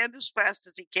the sand as fast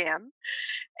as he can.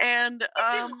 And it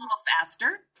did a little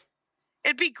faster.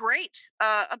 It'd be great.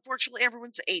 Unfortunately,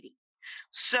 everyone's 80.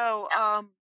 So,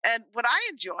 and what I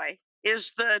enjoy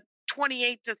is the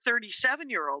 28 to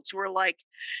 37-year-olds who are like,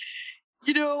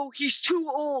 he's too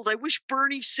old. I wish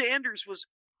Bernie Sanders was.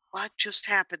 What just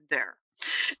happened there?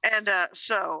 And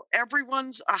so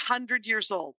everyone's 100 years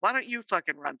old. Why don't you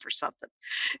fucking run for something?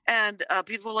 And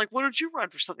people are like, why don't you run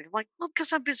for something? I'm like, well,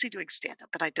 because I'm busy doing stand-up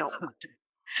and I don't want to.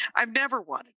 I've never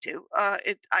wanted to.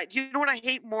 You know what I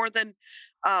hate more than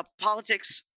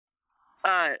politics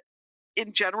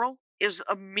in general is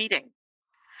a meeting.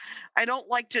 I don't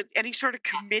like any sort of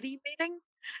committee meeting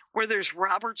where there's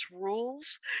Robert's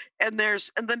rules and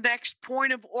the next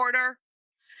point of order.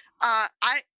 I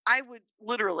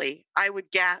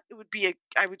would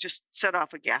just set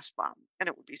off a gas bomb and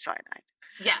it would be cyanide.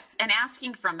 Yes, and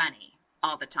asking for money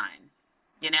all the time,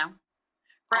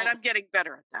 Right, I'm getting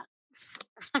better at that.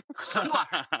 So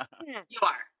you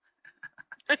are.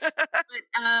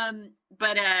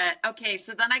 But okay,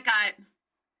 so then I got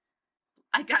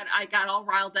all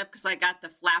riled up because I got the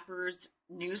Flappers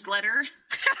newsletter.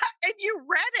 And you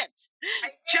read it. I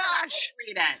did. Josh. I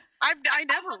read it. I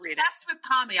never read it. I'm obsessed with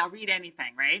comedy. I'll read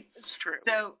anything, right? It's true.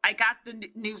 So I got the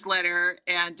newsletter,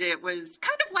 and it was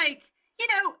kind of like, and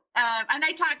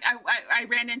I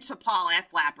ran into Paul at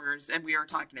Flappers, and we were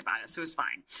talking about it, so it was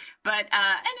fine. But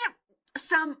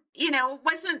it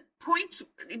wasn't points.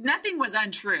 Nothing was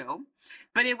untrue,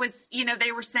 but it was,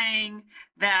 they were saying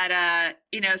that,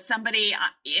 somebody,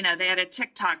 they had a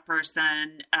TikTok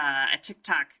person,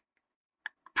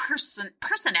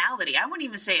 personality. I wouldn't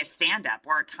even say a stand-up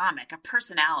or a comic, a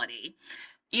personality,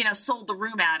 sold the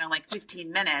room out in like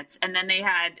 15 minutes. And then they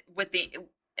had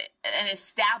an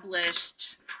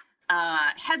established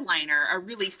headliner, a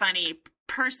really funny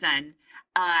person,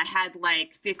 had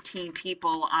like 15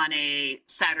 people on a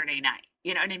Saturday night.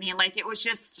 You know what I mean? Like it was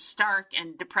just stark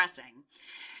and depressing.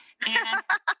 And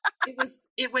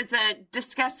it was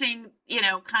discussing,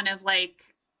 kind of like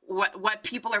what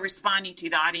people are responding to,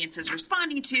 the audience is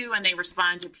responding to, and they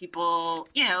respond to people,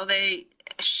 they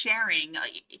sharing.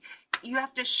 You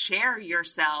have to share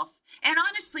yourself. And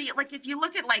honestly, like if you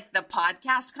look at like the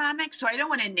podcast comics, so I don't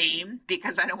want to name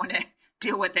because I don't want to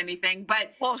deal with anything,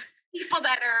 but people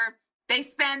that They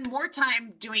spend more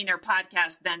time doing their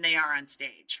podcast than they are on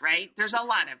stage, right? There's a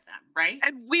lot of them, right?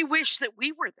 And we wish that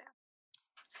we were them.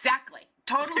 Exactly.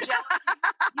 Total jealousy.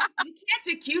 You can't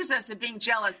accuse us of being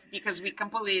jealous because we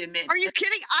completely admit. Are you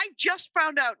kidding? I just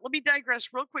found out. Let me digress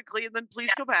real quickly and then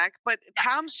please go back. But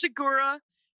Tom Segura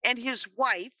and his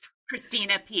wife,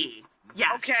 Christina P.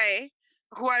 Yes. Okay.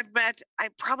 Who I've met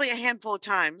probably a handful of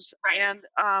times. Right. And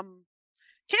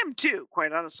him too,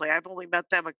 quite honestly. I've only met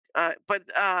them. But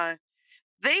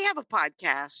they have a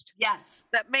podcast. Yes.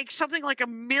 That makes something like $1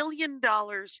 million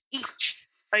each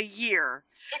a year.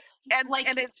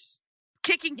 And it's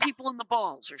kicking people in the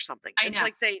balls or something. It's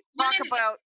like they talk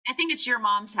about. I think it's Your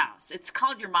Mom's House. It's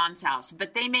called Your Mom's House,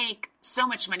 but they make so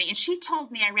much money. And she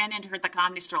told me, I ran into her at the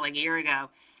Comedy Store like a year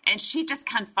ago, and she just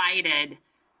confided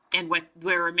in what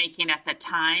we were making at the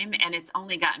time, and it's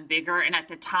only gotten bigger. And at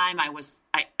the time, I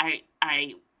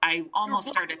almost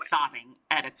started sobbing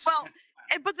at a. Well,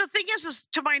 but the thing is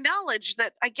to my knowledge,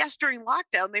 that I guess during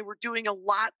lockdown they were doing a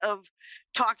lot of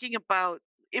talking about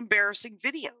embarrassing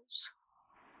videos.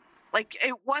 Like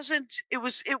it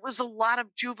was a lot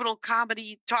of juvenile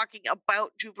comedy, talking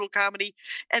about juvenile comedy,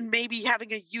 and maybe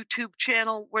having a YouTube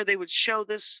channel where they would show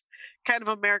this kind of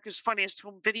America's Funniest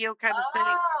Home Video kind of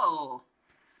thing. Oh.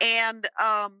 And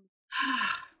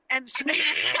so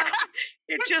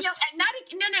it just no.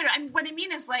 What I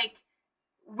mean is, like,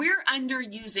 we're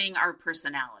underusing our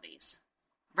personalities,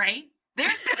 right? They're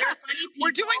funny people.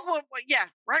 We're doing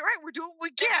right. We're doing what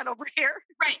we can over here.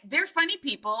 Right. They're funny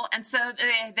people. And so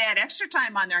they had extra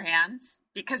time on their hands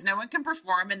because no one can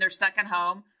perform and they're stuck at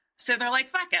home. So they're like,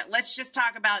 fuck it. Let's just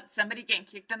talk about somebody getting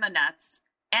kicked in the nuts.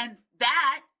 And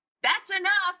that's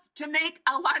enough to make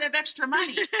a lot of extra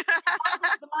money.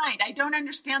 The mind. I don't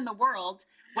understand the world.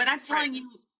 What I'm telling you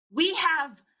is we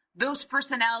have those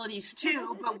personalities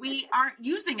too, but we aren't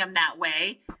using them that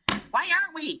way. Why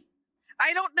aren't we?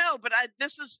 I don't know, but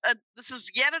this is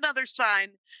yet another sign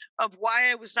of why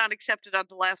I was not accepted on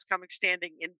The Last Comic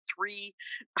Standing in 3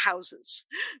 houses,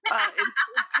 in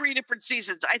 3 different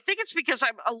seasons. I think it's because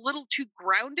I'm a little too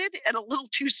grounded and a little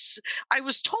too. I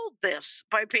was told this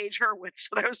by Paige Hurwitz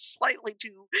that I was slightly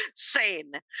too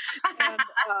sane, and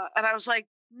I was like,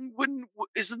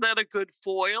 isn't that a good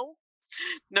foil?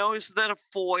 No, isn't that a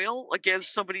foil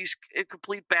against somebody's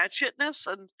complete batshitness?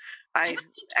 And I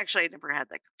never had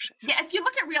that conversation. Yeah, if you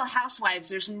look at Real Housewives,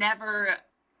 there's never,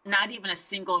 not even a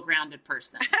single grounded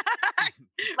person.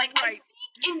 Like, right.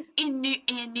 I think in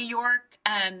New York,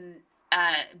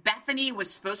 Bethany was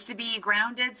supposed to be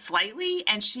grounded slightly,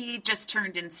 and she just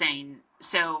turned insane.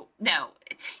 So no,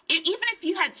 even if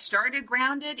you had started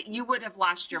grounded, you would have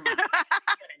lost your mind.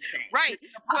 Right.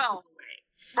 Well.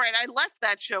 Right, I left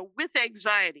that show with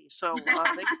anxiety, so they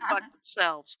can fuck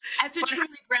themselves. As a truly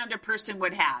grounded person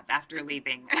would have after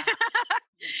leaving.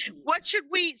 What should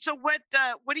we? So, what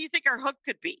do you think our hook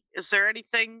could be? Is there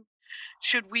anything?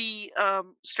 Should we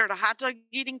start a hot dog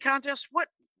eating contest? What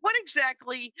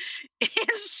exactly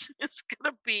is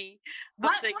going to be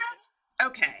the thing?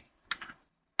 Okay.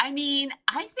 I mean,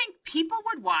 I think people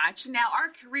would watch. Now, our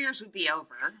careers would be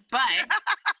over, but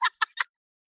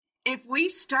if we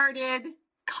started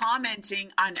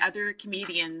commenting on other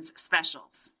comedians'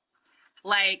 specials,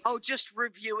 like just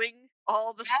reviewing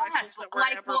all the specials that were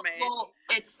ever made. Well,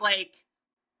 it's like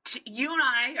you and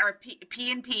I are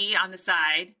P and P on the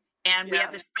side, and we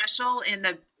have the special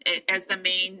as the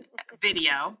main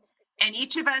video, and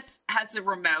each of us has a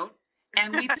remote,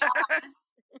 and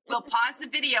we'll pause the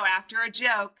video after a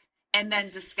joke, and then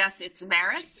discuss its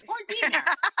merits or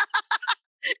demerits.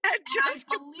 I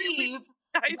believe.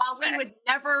 While we would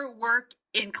never work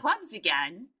in clubs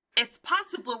again, it's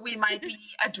possible we might be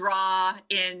a draw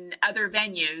in other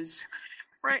venues.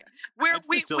 Right. I'd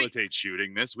facilitate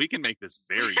shooting this. We can make this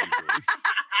very easily.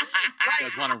 You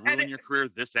guys want to ruin your career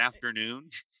this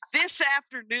afternoon? This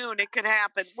afternoon, it could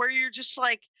happen where you're just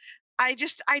like, I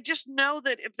just know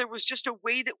that if there was just a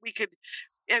way that we could,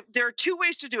 there are 2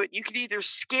 ways to do it. You could either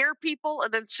scare people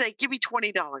and then say, give me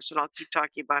 $20 and I'll keep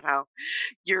talking about how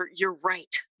you're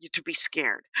right to be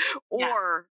scared,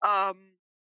 or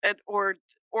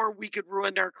or we could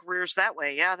ruin our careers that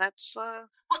way. Yeah, that's well,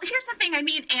 here's the thing. I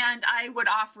mean, and I would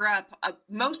offer up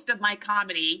most of my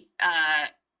comedy,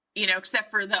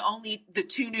 except for the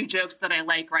 2 new jokes that I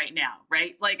like right now,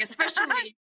 right? Like,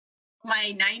 especially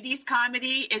my 90s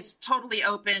comedy is totally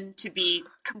open to be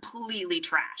completely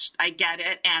trashed. I get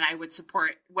it, and I would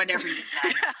support whatever you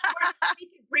said. Or we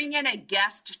could bring in a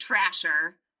guest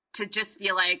trasher to just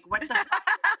be like, what the fuck is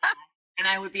that? And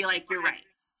I would be like, you're right.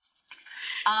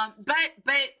 But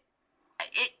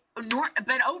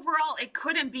but overall, it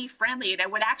couldn't be friendly. It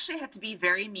would actually have to be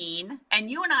very mean. And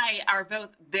you and I are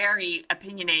both very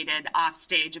opinionated off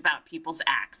stage about people's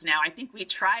acts. Now, I think we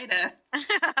try to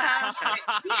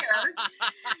here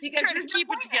because try to keep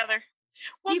it together.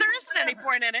 Well, there isn't any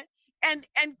point in it.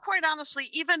 And quite honestly,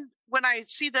 even when I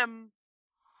see them,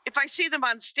 if I see them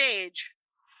on stage,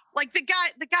 like the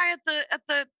guy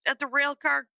at the rail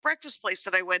car breakfast place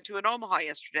that I went to in Omaha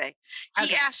yesterday,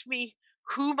 he asked me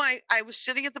I was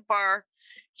sitting at the bar.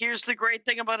 Here's the great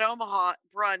thing about Omaha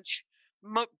brunch: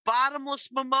 bottomless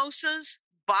mimosas,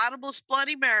 bottomless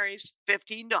Bloody Marys,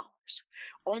 $15,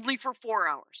 only for 4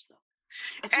 hours though.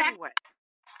 Anyway,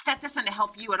 that doesn't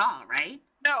help you at all, right?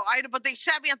 No, but they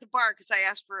sat me at the bar because I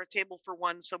asked for a table for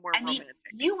one somewhere romantic.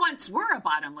 You once were a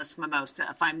bottomless mimosa,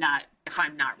 if I'm not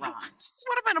wrong.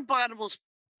 Would have been a bottomless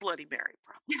Bloody Mary,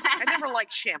 probably. I never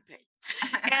liked champagne,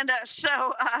 and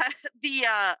so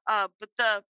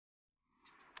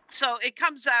it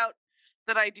comes out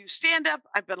that I do stand up.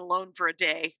 I've been alone for a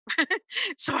day,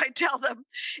 so I tell them,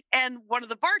 and one of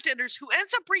the bartenders who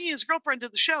ends up bringing his girlfriend to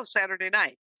the show Saturday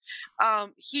night,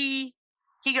 he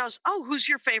goes, "Oh, who's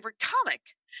your favorite comic?"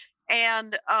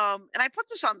 And I put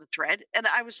this on the thread, and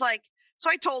I was like, so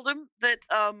I told him that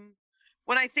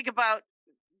when I think about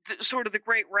sort of the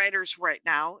great writers right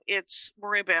now, it's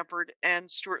Maria Bamford and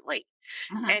Stuart Lee.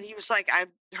 Mm-hmm. And he was like, I've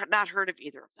not heard of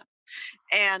either of them.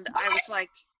 And what? I was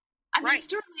like, I mean,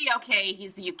 Stuart Lee, okay,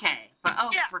 he's the UK, but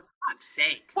for God's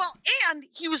sake. Well, and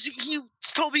he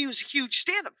told me he was a huge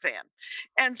stand-up fan.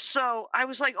 And so I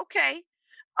was like, okay.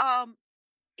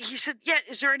 He said, yeah,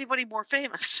 is there anybody more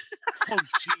famous? Oh,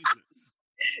 Jesus.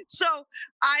 So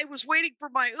I was waiting for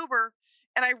my Uber,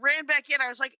 and I ran back in. I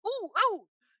was like, ooh,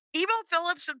 Emo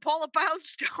Phillips and Paula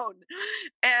Poundstone.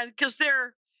 And because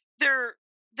they're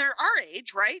our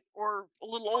age, right? Or a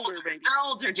little older, maybe. They're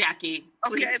older, Jackie.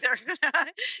 Please.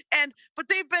 Okay, but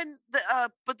they've been,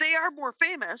 but they are more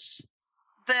famous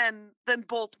than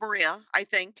both Maria, I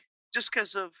think, just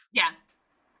because of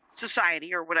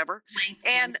society or whatever.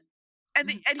 And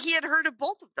he had heard of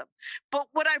both of them. But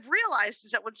what I've realized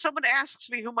is that when someone asks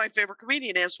me who my favorite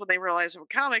comedian is, when they realize I'm a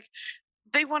comic,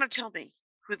 they want to tell me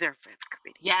who their favorite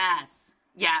comedian is. Yes.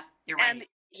 Yeah, you're right. And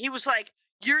he was like,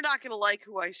 you're not going to like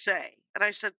who I say. And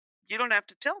I said, you don't have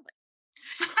to tell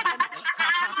me.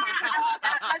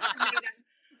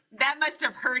 That must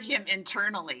have hurt him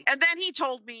internally. And then he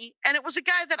told me, and it was a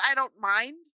guy that I don't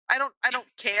mind. I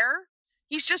don't care.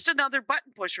 He's just another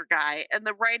button pusher guy, and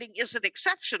the writing isn't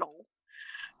exceptional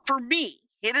for me.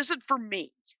 It isn't for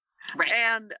me. Right.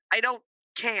 And I don't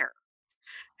care.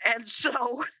 And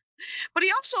so, but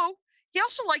he also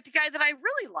liked a guy that I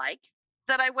really like,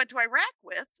 that I went to Iraq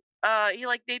with. He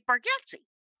liked Nate Bargatze.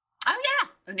 Oh yeah.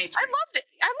 Oh, Nate's great. I loved it.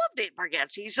 I love Nate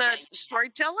Bargatze. He's a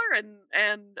storyteller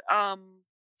and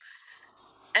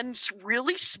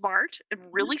really smart and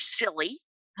really silly.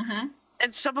 Mm-hmm.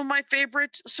 And some of my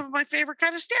favorite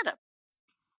kind of stand-up.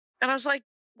 And I was like,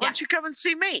 why don't you come and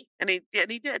see me? And he did,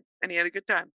 and he had a good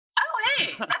time. Oh,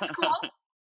 hey, that's cool.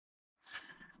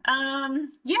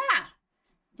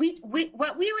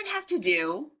 What we would have to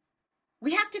do,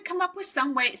 we have to come up with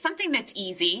something that's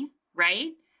easy,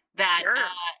 right? That sure.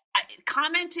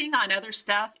 Commenting on other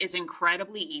stuff is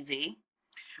incredibly easy.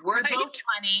 We're both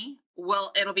funny.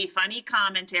 Well, it'll be funny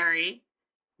commentary.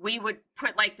 We would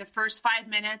put like the first 5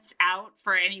 minutes out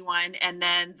for anyone, and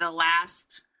then the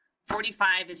last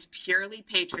 45 is purely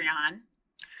Patreon.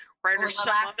 Right, or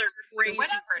some other crazy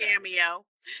Cameo.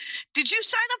 Did you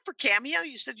sign up for Cameo?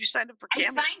 You said you signed up for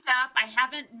Cameo. I signed up. I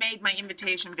haven't made my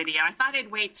invitation video. I thought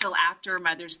I'd wait till after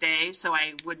Mother's Day so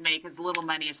I would make as little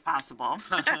money as possible.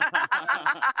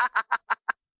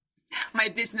 My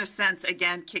business sense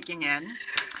again kicking in.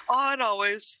 Oh, it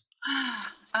always.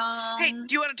 Hey, do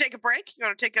you want to take a break? You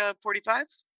want to take a 45?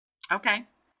 Okay.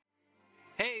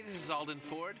 Hey, this is Alden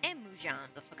Ford. And Mujan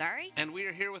Zulfagari. And we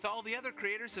are here with all the other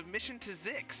creators of Mission to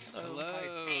Zix.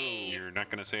 Hello. Hey. You're not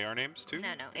going to say our names, too? No,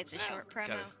 it's a short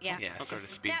promo. Yeah, sort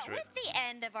of speed now, through it. With the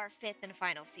end of our 5th and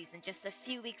final season just a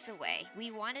few weeks away,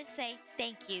 we want to say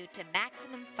thank you to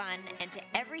Maximum Fun and to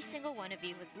every single one of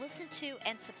you who's listened to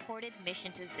and supported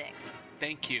Mission to Zix.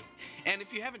 Thank you. And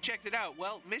if you haven't checked it out,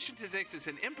 well, Mission to Zix is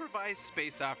an improvised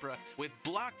space opera with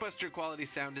blockbuster quality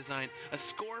sound design, a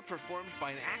score performed by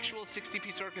an actual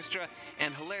 60-piece orchestra,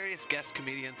 and hilarious guest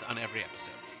comedians on every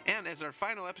episode. And as our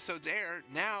final episodes air,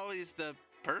 now is the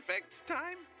perfect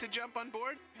time to jump on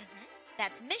board. Mm-hmm.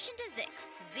 That's Mission to Zix,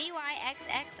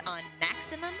 ZYXX on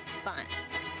Maximum Fun.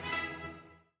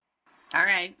 All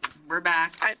right, we're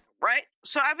back. Right?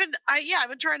 So I've been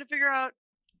trying to figure out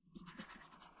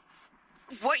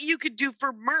what you could do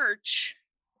for merch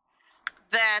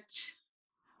that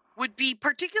would be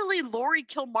particularly Lori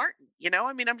Kilmartin.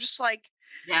 I mean, I'm just like,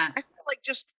 Yeah. I feel like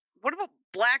what about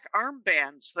black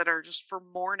armbands that are just for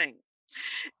mourning?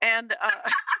 And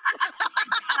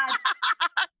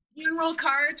funeral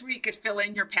cards where you could fill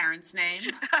in your parents' name.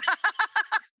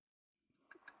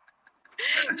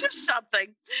 just something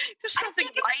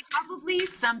light. Probably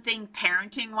something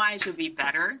parenting wise would be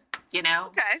better,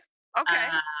 Okay.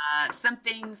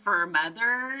 Something for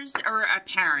mothers or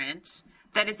parents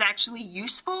that is actually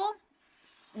useful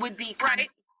would be right.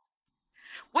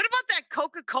 What about that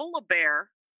Coca-Cola bear?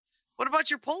 What about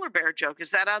your polar bear joke?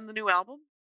 Is that on the new album?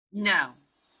 No.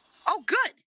 Oh,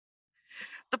 good.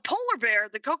 The polar bear,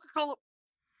 the Coca-Cola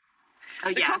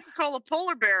Coca-Cola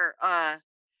polar bear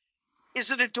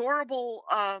is an adorable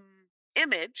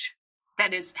image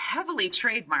that is heavily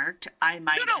trademarked. I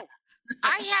might. No.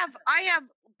 I have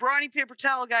Brawny Paper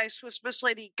Towel Guy Swiss Miss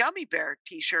Lady Gummy Bear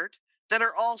T-shirt that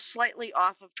are all slightly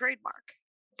off of trademark.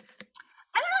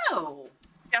 Oh.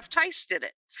 Jeff Tice did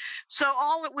it. So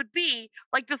all it would be,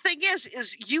 like, the thing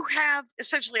is you have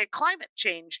essentially a climate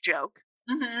change joke.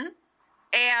 Mm-hmm.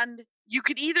 And you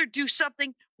could either do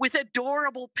something with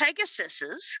adorable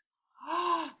Pegasuses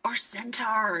or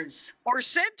centaurs. Or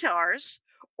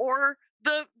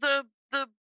the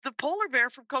polar bear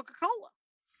from Coca-Cola.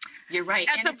 You're right.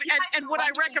 And what I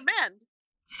recommend,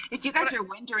 if you guys are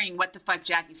wondering what the fuck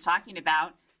Jackie's talking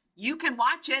about, you can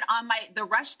watch it on the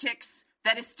Rush Tix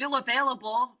that is still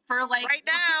available for right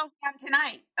now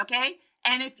tonight. Okay.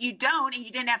 And if you don't and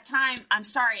you didn't have time, I'm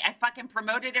sorry. I fucking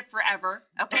promoted it forever.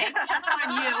 Okay. That's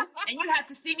on you. And you have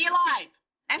to see me live.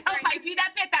 And hope I do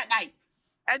that bit that night.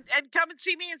 And come and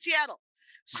see me in Seattle.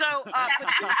 So,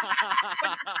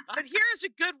 but here's a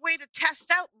good way to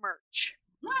test out merch.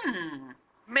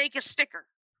 Make a sticker.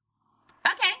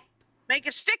 Okay. Make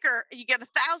a sticker. You get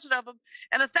 1,000 of them,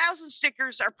 and 1,000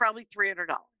 stickers are probably $300.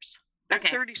 They're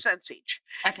 30 cents each.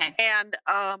 Okay. And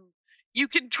you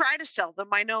can try to sell them.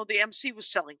 I know the MC was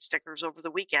selling stickers over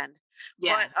the weekend.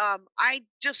 Yeah. But I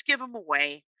just give them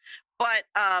away. But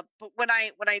when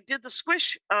I did the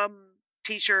Squish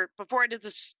T-shirt, before I did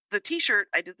the T-shirt,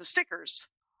 I did the stickers.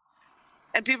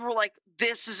 And people were like,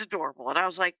 "This is adorable." And I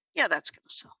was like, "Yeah, that's going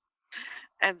to sell."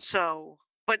 And so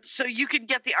you can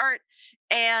get the art,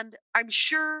 and I'm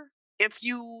sure if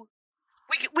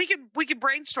we can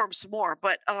brainstorm some more,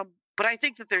 but I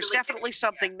think that there's definitely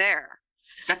something there.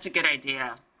 That's a good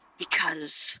idea.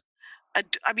 Because,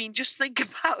 I mean, just think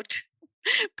about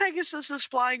Pegasus is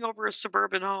flying over a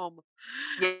suburban home.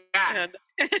 Yeah.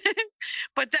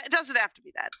 But that doesn't have to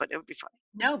be that, but it would be funny.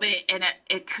 No, but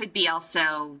it could be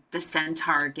also the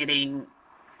centaur getting.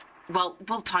 Well,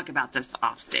 we'll talk about this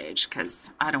off stage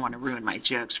because I don't want to ruin my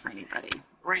jokes for anybody.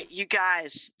 Right, you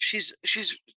guys.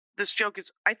 This joke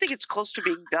is. I think it's close to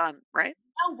being done. Right.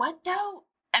 You know what though?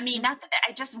 I mean, not that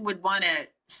I just would want to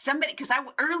somebody because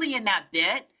early in that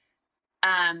bit,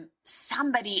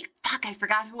 somebody I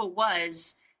forgot who it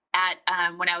was at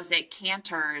when I was at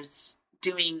Cantor's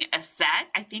doing a set.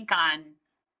 I think on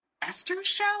Esther's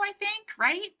show. I think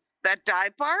right. That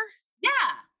dive bar. Yeah.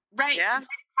 Right. Yeah. Right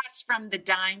across from the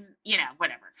dime.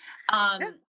 Whatever.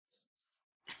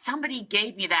 Somebody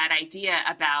gave me that idea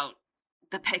about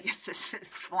the Pegasus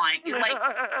is flying.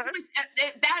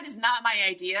 That is not my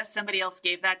idea. Somebody else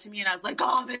gave that to me, and I was like,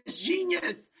 "Oh, this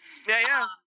genius!" Yeah.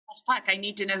 Fuck, I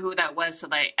need to know who that was so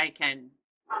that I can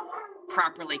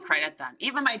properly credit them.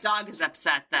 Even my dog is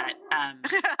upset that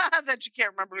that you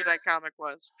can't remember who that comic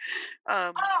was.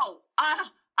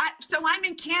 So I'm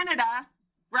in Canada,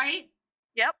 right?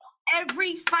 Yep.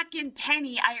 Every fucking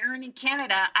penny I earn in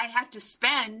Canada, I have to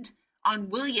spend on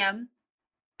William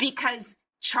because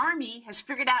Charmy has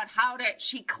figured out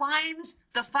she climbs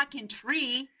the fucking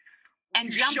tree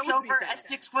and jumps over a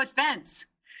 6-foot fence.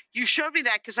 You showed me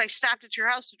that because I stopped at your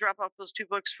house to drop off those 2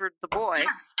 books for the boy.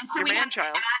 Yes, and so we have to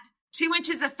add 2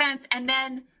 inches of fence and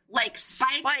then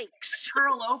spikes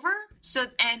curl over. So,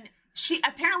 and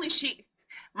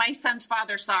my son's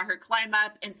father saw her climb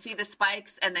up and see the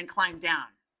spikes and then climb down.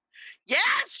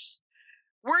 Yes,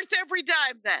 worth every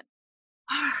dime then.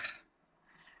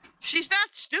 She's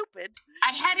not stupid.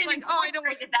 I hadn't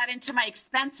incorporated that into my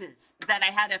expenses, that I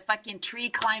had a fucking tree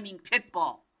climbing pit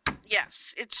bull.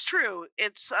 Yes, it's true.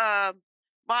 It's so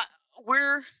what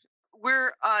we're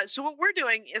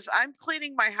doing is I'm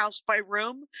cleaning my house by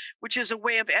room, which is a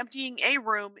way of emptying a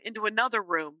room into another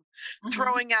room,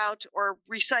 throwing out or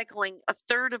recycling a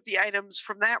third of the items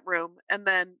from that room, and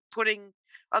then putting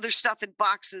other stuff in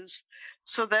boxes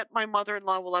so that my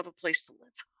mother-in-law will have a place to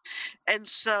live. And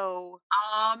so,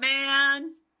 oh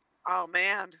man,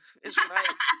 is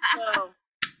right. So,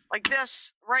 like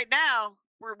this right now,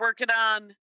 we're working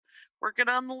on working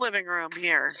on the living room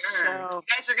here. Sure. So You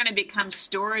guys are going to become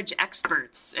storage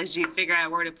experts as you figure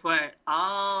out where to put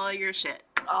all your shit.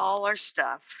 all our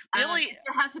stuff.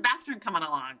 How's the bathroom coming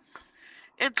along?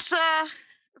 It's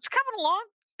coming along.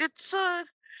 It's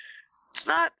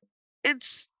not.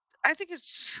 It's. I think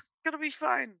it's gonna be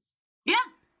fine. Yeah.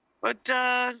 But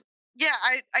yeah,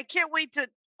 I can't wait to.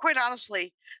 Quite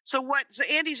honestly, so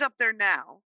Andy's up there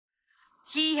now.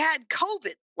 He had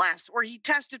COVID he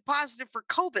tested positive for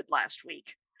COVID last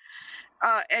week.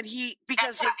 And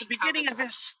because at the beginning of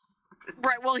his,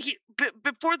 right, well,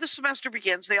 before the semester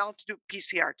begins, they all have to do a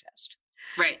PCR test.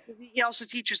 Right. He also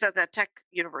teaches at that tech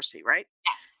university, right?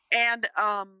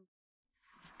 Yeah.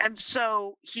 And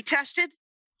so he tested,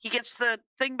 he gets the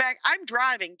thing back. I'm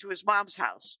driving to his mom's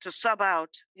house to sub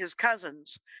out his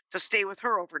cousins to stay with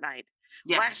her overnight.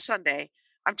 Yeah. Last Sunday,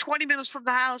 I'm 20 minutes from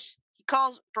the house. He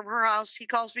calls from her house. He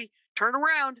calls me, turn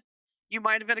around. You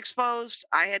might have been exposed.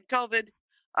 I had COVID.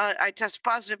 I tested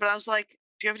positive, but I was like,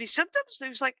 do you have any symptoms? And he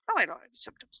was like, no, I don't have any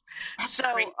symptoms. That's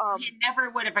crazy. It never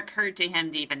would have occurred to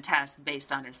him to even test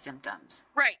based on his symptoms.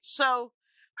 Right. So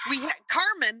we had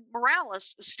Carmen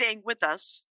Morales staying with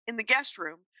us in the guest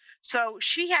room. So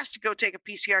she has to go take a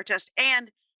PCR test,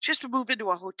 and she has to move into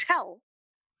a hotel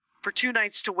for 2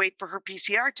 nights to wait for her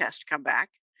PCR test to come back.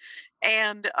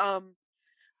 And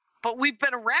but we've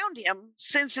been around him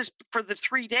for the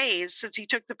 3 days since he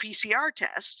took the PCR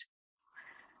test.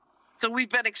 So we've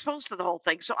been exposed to the whole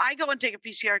thing. So I go and take a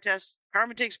PCR test.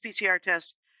 Carmen takes a PCR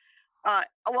test. I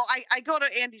go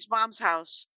to Andy's mom's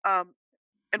house,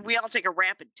 and we all take a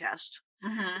rapid test.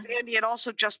 Mm-hmm. Andy had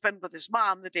also just been with his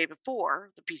mom the day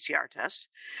before the PCR test.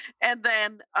 And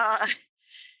then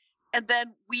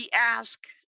we ask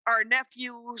our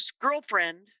nephew's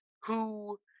girlfriend,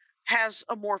 who has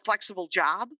a more flexible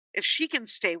job, if she can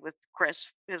stay with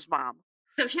Chris, his mom.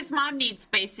 So his mom needs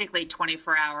basically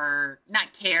 24-hour,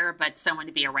 not care, but someone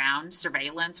to be around,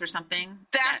 surveillance or something.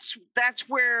 That's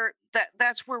where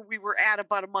we were at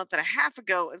about a month and a half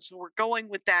ago, and so we're going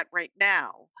with that right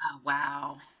now. Oh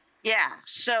wow. Yeah.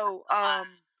 So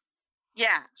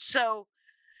So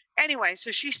anyway, so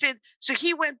she stayed. So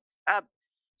he went.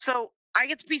 So I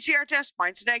get the PCR test.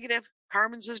 Mine's negative.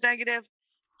 Carmen's is negative.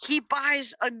 He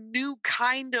buys a new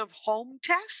kind of home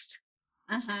test.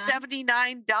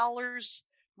 $79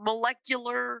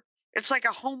 molecular. It's like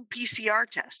a home PCR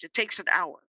test. It takes an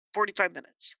hour, 45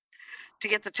 minutes to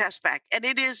get the test back. And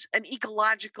it is an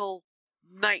ecological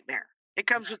nightmare. It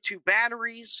comes with 2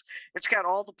 batteries. It's got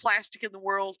all the plastic in the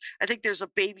world. I think there's a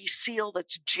baby seal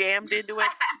that's jammed into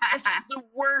it. It's the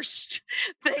worst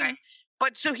thing. Right.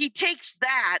 But so he takes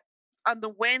that on the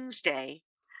Wednesday,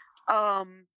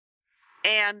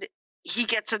 and he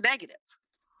gets a negative.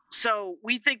 So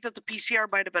we think that the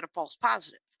PCR might have been a false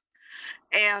positive.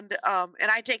 And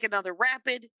I take another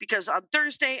rapid because on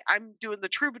Thursday I'm doing the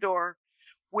Troubadour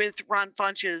with Ron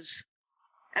Funches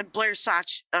and Blair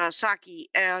Saki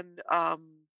and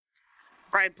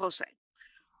Brian Posehn.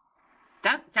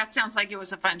 That sounds like it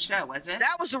was a fun show, was it?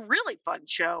 That was a really fun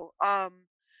show.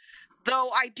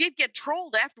 Though I did get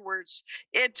trolled afterwards.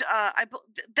 It's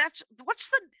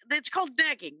called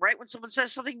negging, right? When someone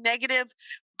says something negative,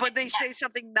 but they say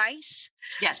something nice.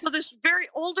 Yes. So this very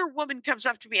older woman comes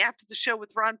up to me after the show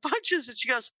with Ron Funches, and she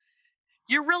goes,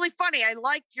 "You're really funny. I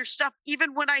liked your stuff,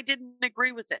 even when I didn't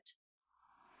agree with it."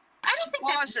 I don't think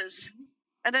pauses,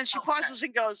 and then she pauses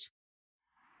and goes,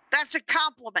 "That's a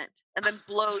compliment," and then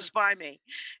blows by me,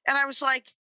 and I was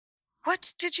like,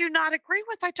 what did you not agree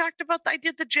with? I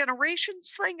did the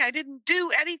generations thing. I didn't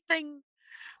do anything.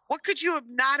 What could you have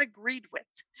not agreed with?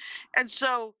 And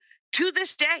so to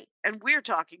this day, and we're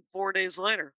talking 4 days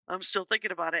later, I'm still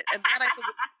thinking about it. And that I think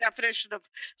is the definition of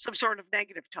some sort of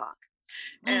negative talk.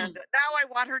 And now I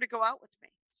want her to go out with me.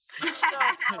 So,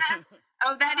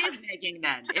 oh, that is negging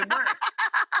then. It works.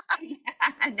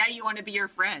 And now you want to be your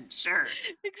friend. Sure.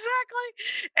 Exactly.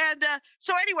 And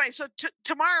so anyway,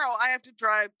 tomorrow I have to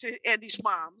drive to Andy's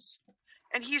mom's,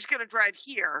 and he's going to drive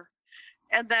here.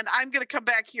 And then I'm going to come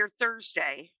back here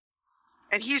Thursday,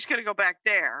 and he's going to go back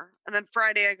there. And then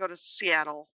Friday I go to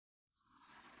Seattle.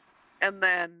 And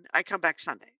then I come back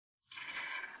Sunday.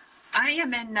 I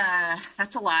am in,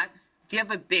 that's a lot. You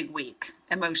have a big week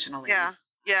emotionally. Yeah.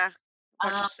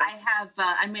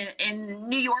 I'm in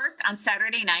New York on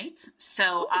Saturday night.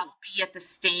 So I'll be at the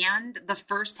Stand the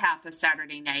first half of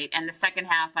Saturday night, and the second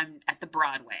half I'm at the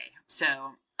Broadway. So,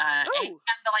 and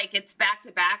it's back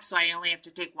to back. So I only have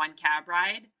to take one cab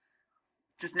ride.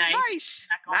 It's nice.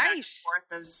 Nice.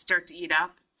 Those start to eat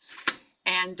up.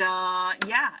 And,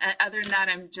 other than that,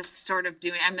 I'm just sort of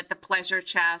I'm at the Pleasure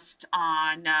Chest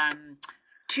on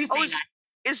Tuesday night.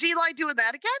 Is Eli doing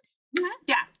that again? Mm-hmm.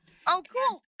 Yeah. Oh,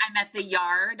 at the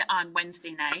Yard on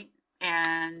Wednesday night.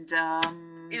 And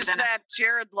is that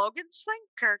Jared Logan's thing,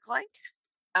 Kirk-like?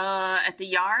 At the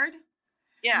Yard?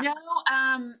 Yeah. No,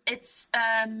 it's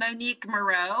Monique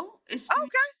Moreau is doing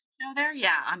a show there.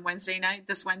 Yeah, on Wednesday night,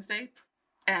 this Wednesday.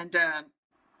 And I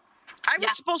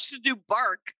was supposed to do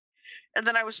Bark, and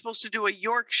then I was supposed to do a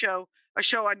York show, a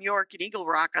show on York and Eagle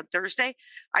Rock on Thursday.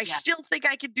 I still think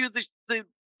I can do the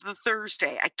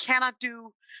Thursday. I cannot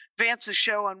do Vance's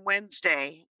show on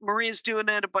Wednesday. Maria's doing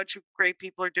it. A bunch of great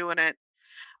people are doing it.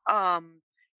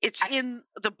 It's in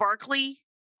the Barclay.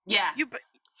 Yeah.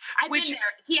 I've been there.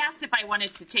 He asked if I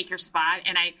wanted to take your spot,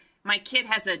 and my kid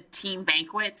has a team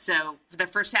banquet, so for the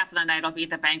first half of the night I'll be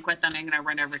at the banquet, then I'm going to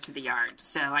run over to the Yard.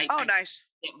 So I nice.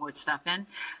 Get more stuff in.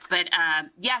 But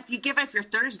if you give up your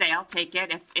Thursday, I'll take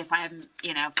it if I'm,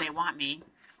 if they want me.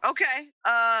 Okay.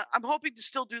 I'm hoping to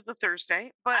still do the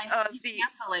Thursday, but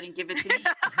cancel it and give it to me.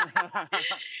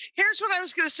 Here's what I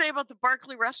was going to say about the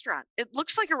Barclay restaurant. It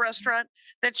looks like a restaurant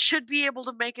that should be able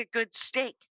to make a good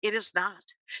steak. It is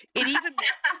not. It even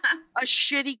makes a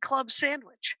shitty club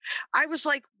sandwich. I was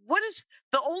like, what is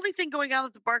the only thing going on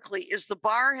at the Barclay is the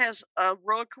bar has a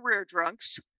row of career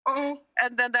drunks. Oh.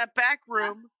 And then that back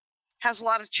room has a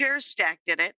lot of chairs stacked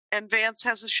in it. And Vance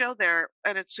has a show there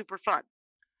and it's super fun.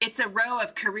 It's a row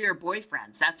of career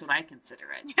boyfriends. That's what I consider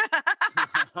it.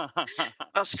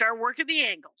 I'll start working the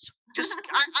angles.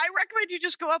 I recommend you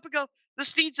just go up and go,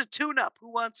 this needs a tune-up.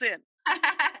 Who wants in?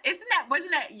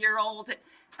 Wasn't that your old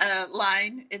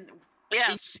line?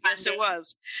 Yes, it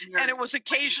was. And it was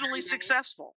occasionally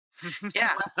successful.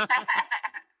 Yeah.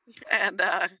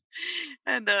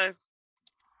 and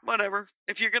whatever.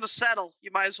 If you're going to settle,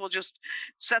 you might as well just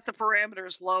set the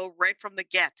parameters low right from the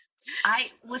get. I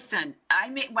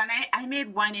made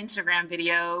one Instagram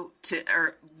video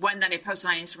or one that I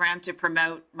posted on Instagram to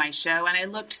promote my show, and I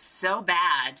looked so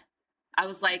bad. I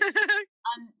was like,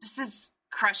 this is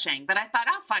crushing. But I thought,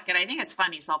 oh, fuck it. I think it's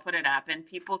funny, so I'll put it up, and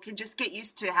people can just get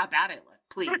used to how bad I look,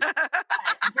 please.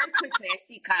 Very quickly, I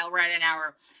see Kyle, we're at an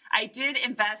hour. I did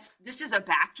invest. This is a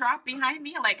backdrop behind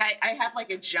me. Like I have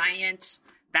like a giant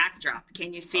backdrop.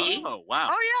 Can you see? Oh, wow.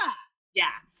 Oh,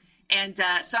 yeah. And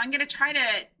so I'm going to try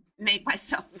to make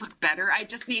myself look better. I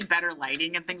just need better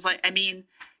lighting and things I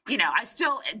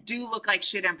still do look like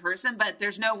shit in person, but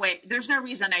there's no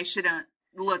reason I shouldn't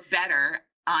look better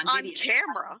on video.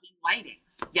 Camera. Lighting.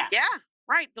 Yes. Yeah,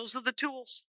 right. Those are the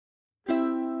tools.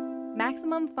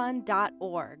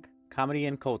 MaximumFun.org. Comedy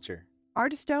and culture.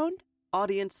 Artist owned,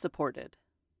 audience supported.